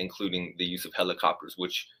that, including the use of helicopters,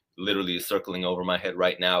 which literally is circling over my head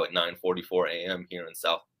right now at 9:44 a.m. here in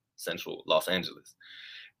South Central Los Angeles.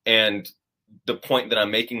 And the point that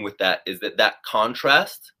I'm making with that is that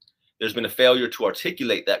contrast, there's been a failure to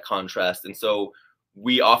articulate that contrast. And so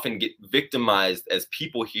we often get victimized as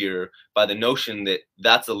people here by the notion that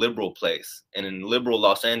that's a liberal place. And in liberal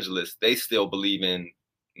Los Angeles, they still believe in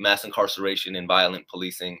mass incarceration and violent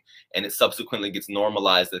policing. And it subsequently gets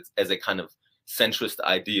normalized as a kind of centrist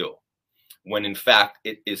ideal, when in fact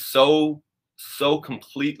it is so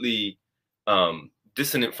completely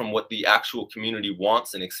dissonant from what the actual community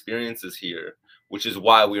wants and experiences here, which is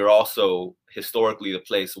why we are also historically the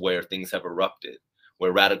place where things have erupted,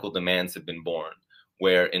 where radical demands have been born,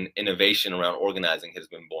 where an innovation around organizing has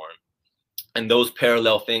been born. And those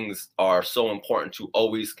parallel things are so important to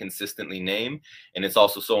always consistently name. And it's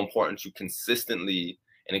also so important to consistently,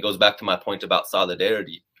 and it goes back to my point about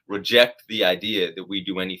solidarity, reject the idea that we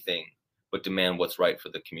do anything but demand what's right for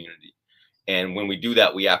the community. And when we do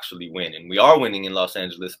that, we actually win. And we are winning in Los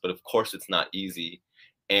Angeles, but of course it's not easy.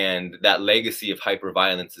 And that legacy of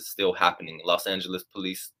hyperviolence is still happening. Los Angeles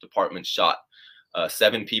Police Department shot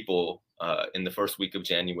 7 people in the first week of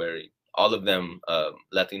January. All of them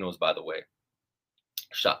Latinos, by the way.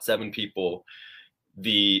 Shot 7 people.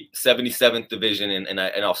 The 77th Division, and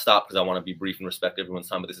I'll stop because I want to be brief and respect everyone's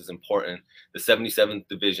time, but this is important. The 77th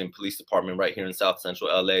Division Police Department right here in South Central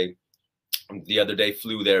LA the other day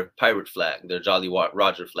flew their pirate flag, their Jolly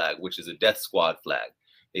Roger flag, which is a death squad flag.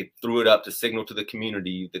 They threw it up to signal to the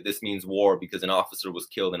community that this means war because an officer was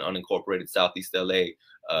killed in unincorporated Southeast LA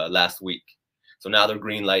last week. So now they're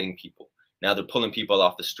green lighting people. Now they're pulling people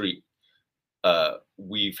off the street.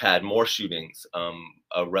 We've had more shootings.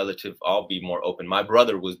 A relative, I'll be more open. My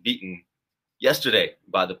brother was beaten yesterday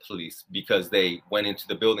by the police because they went into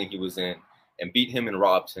the building he was in and beat him and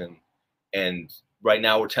robbed him. And right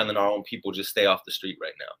now we're telling our own people just stay off the street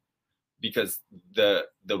right now, because the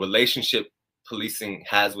relationship policing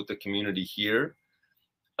has with the community here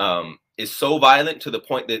is so violent to the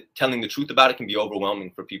point that telling the truth about it can be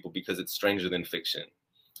overwhelming for people because it's stranger than fiction.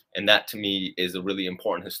 And that to me is a really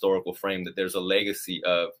important historical frame, that there's a legacy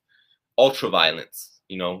of ultra violence.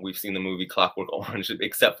 You know, we've seen the movie Clockwork Orange,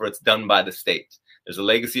 except for it's done by the state. There's a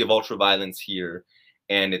legacy of ultra violence here.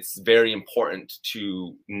 And it's very important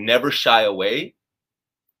to never shy away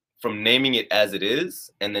from naming it as it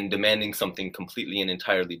is and then demanding something completely and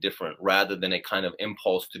entirely different, rather than a kind of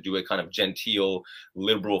impulse to do a kind of genteel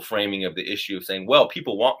liberal framing of the issue of saying, well,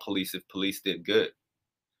 people want police if police did good.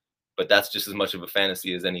 But that's just as much of a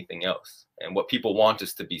fantasy as anything else. And what people want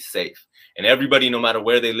is to be safe. And everybody, no matter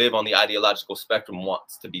where they live on the ideological spectrum,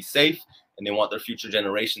 wants to be safe, and they want their future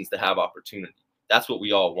generations to have opportunity. That's what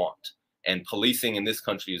we all want. And policing in this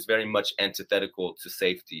country is very much antithetical to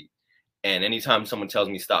safety. And anytime someone tells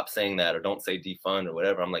me stop saying that or don't say defund or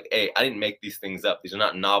whatever, I'm like, hey, I didn't make these things up. These are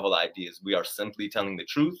not novel ideas. We are simply telling the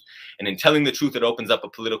truth. And in telling the truth, it opens up a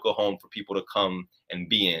political home for people to come and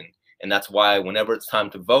be in. And that's why whenever it's time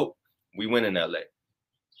to vote, we win in LA.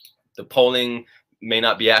 The polling may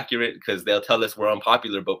not be accurate because they'll tell us we're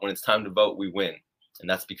unpopular, but when it's time to vote, we win. And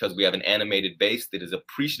that's because we have an animated base that is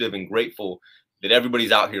appreciative and grateful that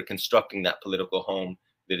everybody's out here constructing that political home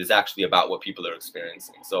that is actually about what people are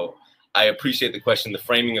experiencing. So I appreciate the question. The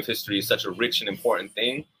framing of history is such a rich and important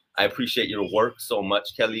thing. I appreciate your work so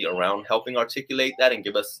much, Kelly, around helping articulate that and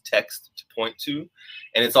give us text to point to.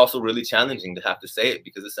 And it's also really challenging to have to say it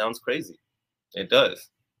because it sounds crazy. It does.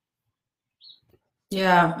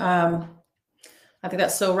 Yeah, I think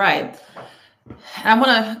that's so right. I want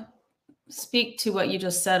to speak to what you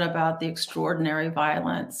just said about the extraordinary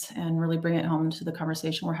violence and really bring it home to the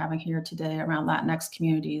conversation we're having here today around Latinx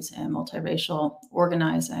communities and multiracial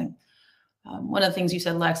organizing. One of the things you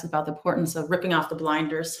said, Lex, about the importance of ripping off the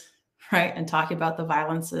blinders, right, and talking about the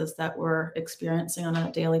violences that we're experiencing on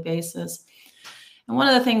a daily basis. And one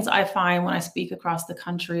of the things I find when I speak across the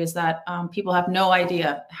country is that people have no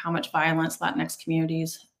idea how much violence Latinx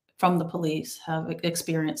communities from the police have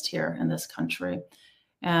experienced here in this country.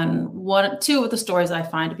 And two of the stories I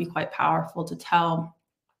find to be quite powerful to tell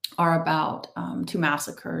are about two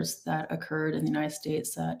massacres that occurred in the United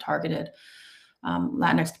States that targeted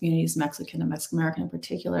Latinx communities, Mexican and Mexican American in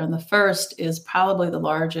particular. And the first is probably the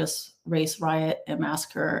largest race riot and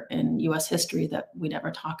massacre in US history that we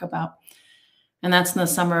never talk about. And that's in the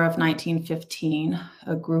summer of 1915.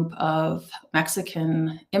 A group of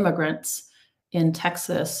Mexican immigrants in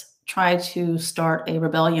Texas tried to start a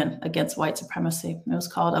rebellion against white supremacy. It was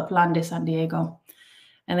called a Plan de San Diego.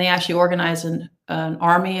 And they actually organized an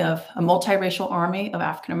army of a multiracial army of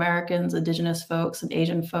African Americans, indigenous folks, and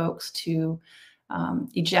Asian folks to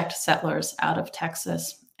eject settlers out of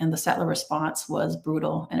Texas. And the settler response was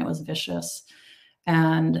brutal and it was vicious.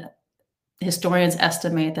 And historians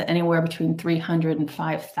estimate that anywhere between 300 and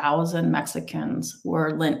 5,000 Mexicans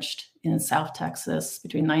were lynched in South Texas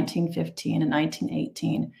between 1915 and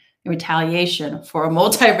 1918 in retaliation for a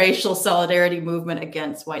multiracial solidarity movement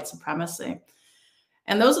against white supremacy.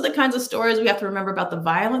 And those are the kinds of stories we have to remember about the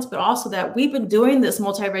violence, but also that we've been doing this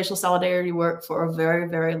multiracial solidarity work for a very,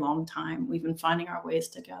 very long time. We've been finding our ways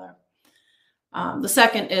together. The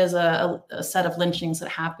second is a set of lynchings that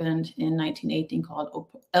happened in 1918 called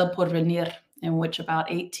El Porvenir, in which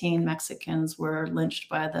about 18 Mexicans were lynched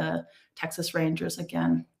by the Texas Rangers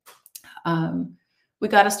again. We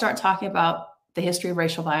got to start talking about the history of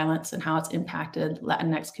racial violence and how it's impacted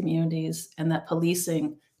Latinx communities, and that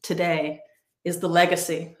policing today is the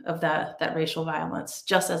legacy of that racial violence,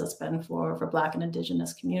 just as it's been for Black and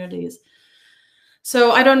Indigenous communities.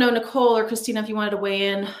 So I don't know, Nicole or Christina, if you wanted to weigh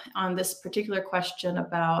in on this particular question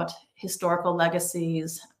about historical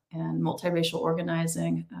legacies and multiracial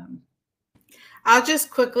organizing. I'll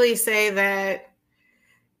just quickly say that,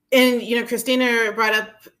 and Christina brought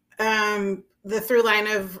up the through line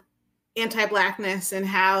of anti-Blackness and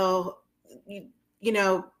how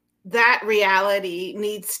that reality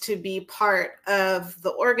needs to be part of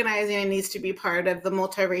the organizing and needs to be part of the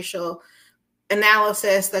multiracial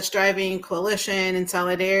analysis that's driving coalition and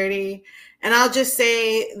solidarity. And I'll just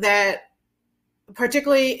say that,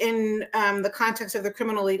 particularly in the context of the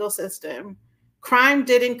criminal legal system, crime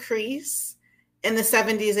did increase in the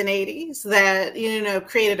 70s and 80s that,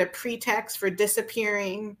 created a pretext for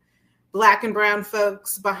disappearing Black and brown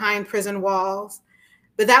folks behind prison walls.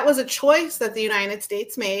 But that was a choice that the United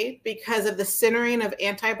States made because of the centering of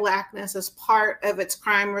anti-Blackness as part of its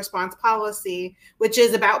crime response policy, which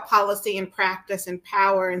is about policy and practice and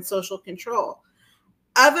power and social control.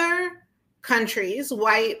 Other countries,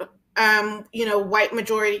 white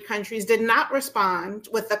majority countries, did not respond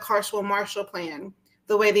with the Carswell-Marshall Plan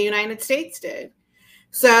the way the United States did.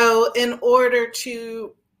 So in order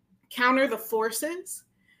to counter the forces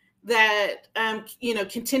that,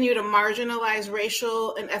 continue to marginalize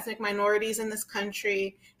racial and ethnic minorities in this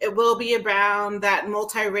country, it will be around that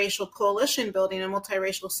multiracial coalition building and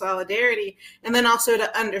multiracial solidarity, and then also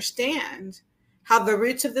to understand how the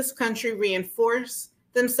roots of this country reinforce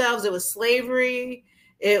themselves. It was slavery.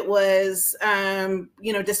 It was,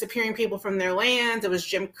 disappearing people from their lands. It was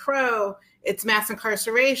Jim Crow. It's mass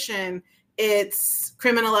incarceration. It's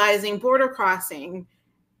criminalizing border crossing.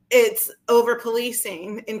 It's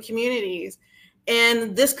over-policing in communities.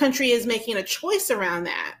 And this country is making a choice around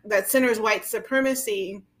that centers white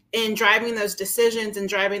supremacy in driving those decisions and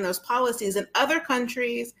driving those policies. And other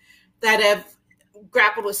countries that have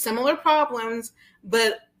grappled with similar problems,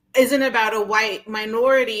 but isn't about a white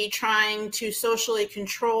minority trying to socially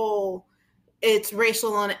control its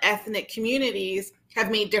racial and ethnic communities,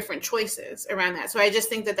 have made different choices around that. So I just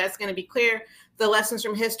think that that's going to be clear. The lessons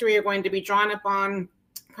from history are going to be drawn upon,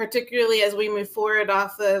 particularly as we move forward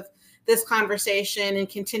off of this conversation and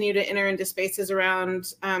continue to enter into spaces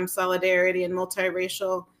around solidarity and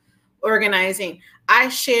multiracial organizing. I'm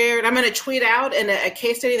going to tweet out in a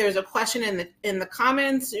case study. There's a question in the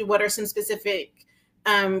comments. What are some specific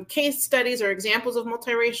case studies or examples of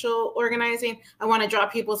multiracial organizing? I want to draw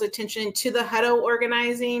people's attention to the huddle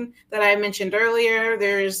organizing that I mentioned earlier.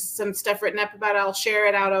 There's some stuff written up about it. I'll share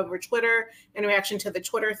it out over Twitter in reaction to the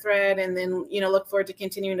Twitter thread, and then, look forward to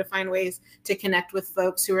continuing to find ways to connect with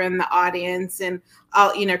folks who are in the audience, and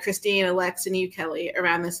I'll, Christine, Alex, and you, Kelly,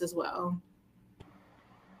 around this as well.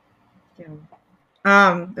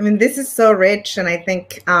 Yeah. This is so rich, and I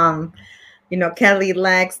think, Kelly,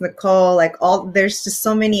 Lex, Nicole, there's just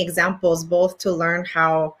so many examples, both to learn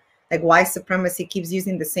how white supremacy keeps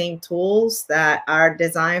using the same tools that are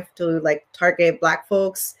designed to target Black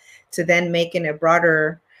folks, to then making it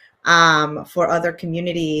broader for other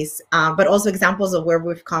communities, but also examples of where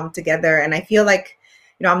we've come together. And I feel like,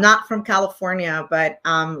 I'm not from California, but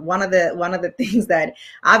one of the things that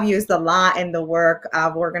I've used a lot in the work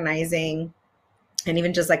of organizing and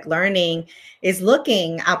even just learning is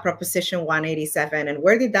looking at Proposition 187 and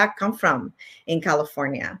where did that come from in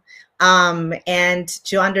California, and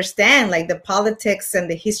to understand the politics and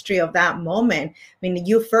the history of that moment.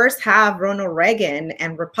 You first have Ronald Reagan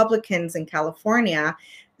and Republicans in California,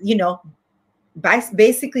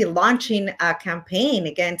 basically launching a campaign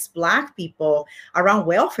against Black people around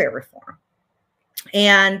welfare reform.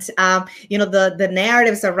 And, the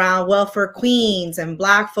narratives around welfare queens and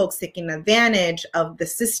Black folks taking advantage of the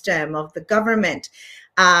system, of the government,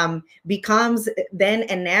 becomes then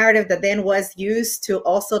a narrative that then was used to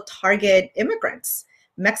also target immigrants,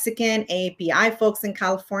 Mexican API folks in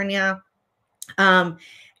California,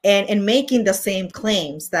 and making the same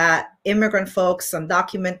claims that immigrant folks,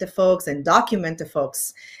 undocumented folks, and documented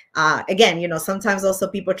folks, again, sometimes also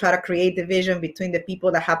people try to create division between the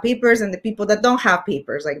people that have papers and the people that don't have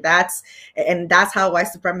papers. That's how white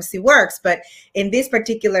supremacy works. But in this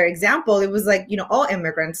particular example, it was all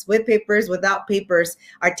immigrants with papers, without papers,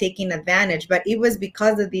 are taking advantage. But it was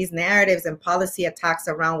because of these narratives and policy attacks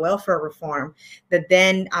around welfare reform that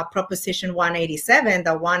then Proposition 187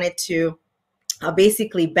 that wanted to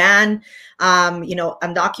basically ban,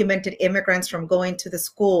 undocumented immigrants from going to the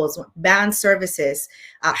schools, ban services,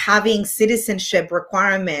 having citizenship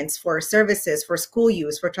requirements for services, for school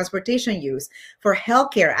use, for transportation use, for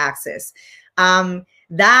healthcare access.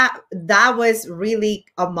 That was really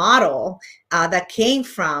a model that came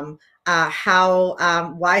from how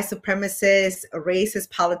white supremacists, racist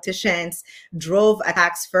politicians drove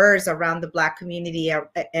attacks first around the Black community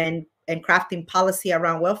and crafting policy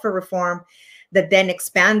around welfare reform, that then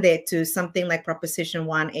expanded to something like Proposition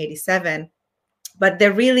 187. But the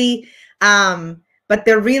really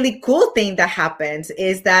cool thing that happens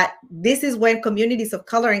is that this is when communities of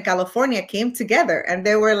color in California came together and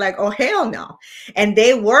they were like, oh, hell no. And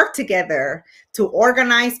they worked together to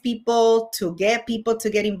organize people, to get people to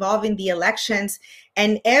get involved in the elections.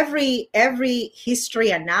 And every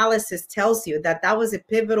history analysis tells you that that was a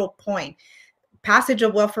pivotal point. passage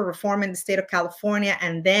of welfare reform in the state of California,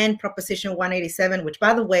 and then Proposition 187, which,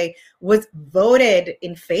 by the way, was voted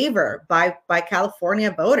in favor by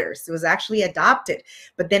California voters. It was actually adopted,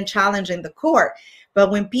 but then challenged in the court. But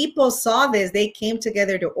when people saw this, they came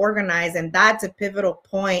together to organize, and that's a pivotal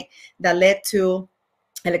point that led to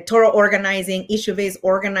electoral organizing, issue-based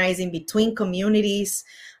organizing between communities,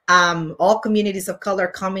 all communities of color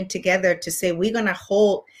coming together to say, we're going to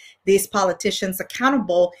hold these politicians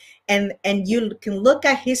accountable. And you can look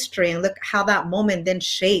at history and look how that moment then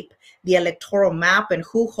shaped the electoral map and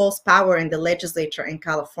who holds power in the legislature in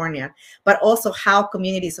California, but also how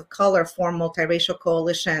communities of color form multiracial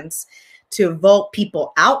coalitions to vote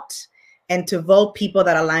people out and to vote people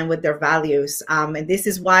that align with their values. And this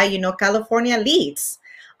is why, you know, California leads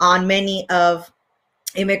on many of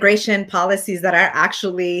immigration policies that are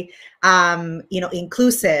actually, you know,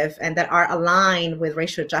 inclusive and that are aligned with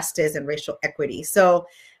racial justice and racial equity. So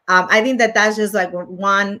I think that that's just like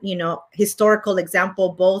one, you know, historical example,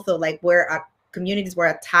 both of like where communities were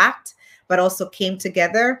attacked, but also came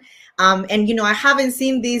together. And, you know, I haven't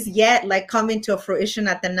seen these yet like come into fruition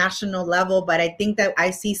at the national level, but I think that I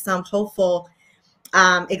see some hopeful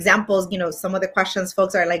examples. You know, some of the questions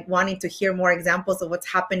folks are like wanting to hear more examples of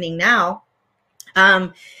what's happening now.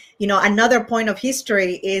 You know, another point of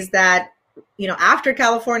history is that, you know, after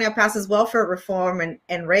California passes welfare reform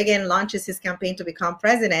and Reagan launches his campaign to become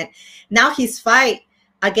president, now his fight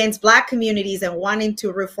against Black communities and wanting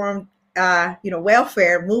to reform, you know,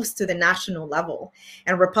 welfare moves to the national level.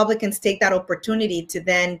 And Republicans take that opportunity to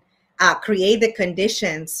then create the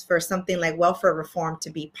conditions for something like welfare reform to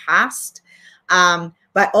be passed.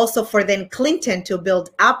 But also for then Clinton to build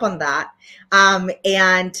up on that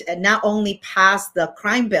and not only pass the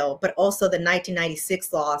crime bill, but also the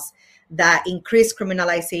 1996 laws that increased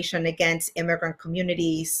criminalization against immigrant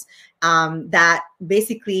communities, that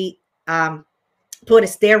basically put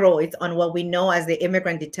steroids on what we know as the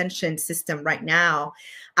immigrant detention system right now.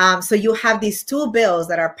 So you have these two bills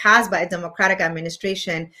that are passed by a Democratic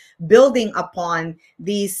administration building upon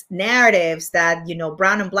these narratives that, you know,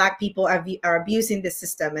 brown and Black people are abusing the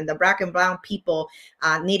system, and the Black and brown people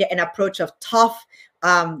need an approach of tough,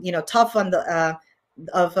 you know, tough on the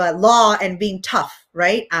law and being tough,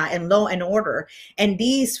 right? And law and order. And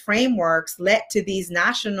these frameworks led to these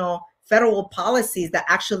national federal policies that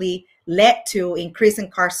actually led to increased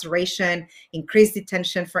incarceration, increased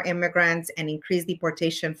detention for immigrants, and increased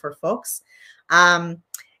deportation for folks. And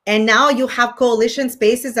now you have coalition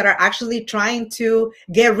spaces that are actually trying to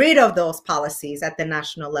get rid of those policies at the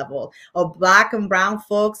national level, of Black and brown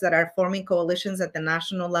folks that are forming coalitions at the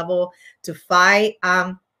national level to fight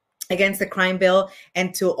against the crime bill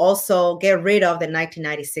and to also get rid of the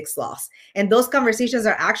 1996 laws. And those conversations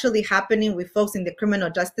are actually happening with folks in the criminal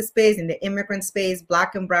justice space, in the immigrant space,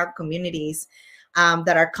 Black and brown communities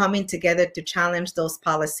that are coming together to challenge those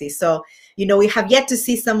policies. So, you know, we have yet to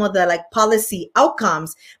see some of the like policy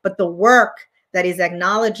outcomes, but the work that is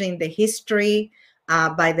acknowledging the history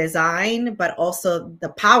by design, but also the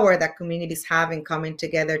power that communities have in coming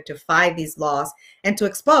together to fight these laws and to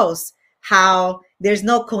expose how there's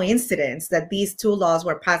no coincidence that these two laws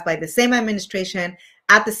were passed by the same administration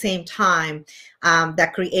at the same time,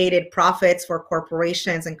 that created profits for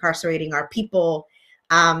corporations incarcerating our people,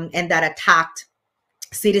 and that attacked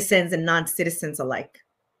citizens and non-citizens alike.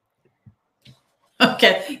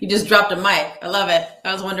 Okay, you just dropped a mic. I love it.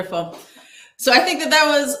 That was wonderful. So I think that that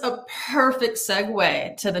was a perfect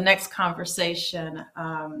segue to the next conversation.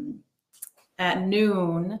 At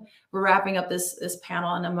noon, we're wrapping up this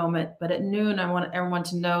panel in a moment, but at noon, I want everyone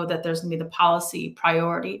to know that there's gonna be the policy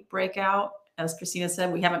priority breakout. As Christina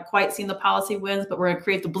said, we haven't quite seen the policy wins, but we're gonna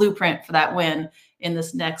create the blueprint for that win in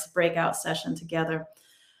this next breakout session together.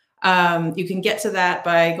 You can get to that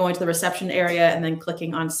by going to the reception area and then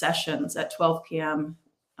clicking on sessions at 12 p.m.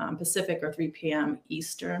 Pacific or 3 p.m.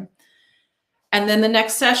 Eastern. And then the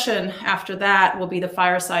next session after that will be the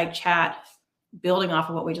fireside chat, building off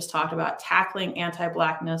of what we just talked about, tackling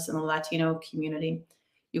anti-Blackness in the Latino community.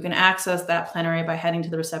 You can access that plenary by heading to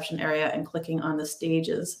the reception area and clicking on the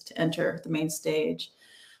stages to enter the main stage.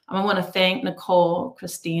 I want to thank Nicole,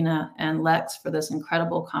 Christina, and Lex for this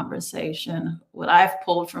incredible conversation. What I've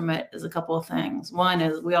pulled from it is a couple of things. One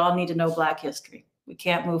is we all need to know Black history. We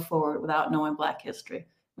can't move forward without knowing Black history.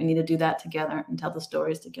 We need to do that together and tell the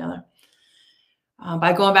stories together.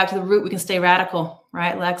 By going back to the root, we can stay radical,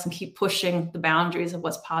 right, Lex, and keep pushing the boundaries of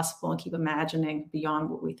what's possible and keep imagining beyond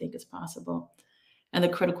what we think is possible. And the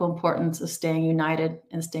critical importance of staying united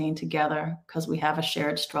and staying together because we have a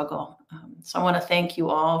shared struggle. So I want to thank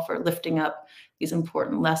you all for lifting up these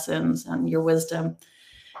important lessons and your wisdom.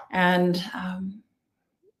 And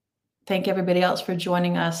thank everybody else for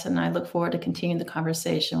joining us, and I look forward to continuing the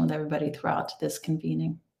conversation with everybody throughout this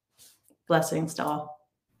convening. Blessings to all.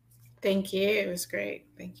 Thank you. It was great.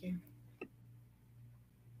 Thank you.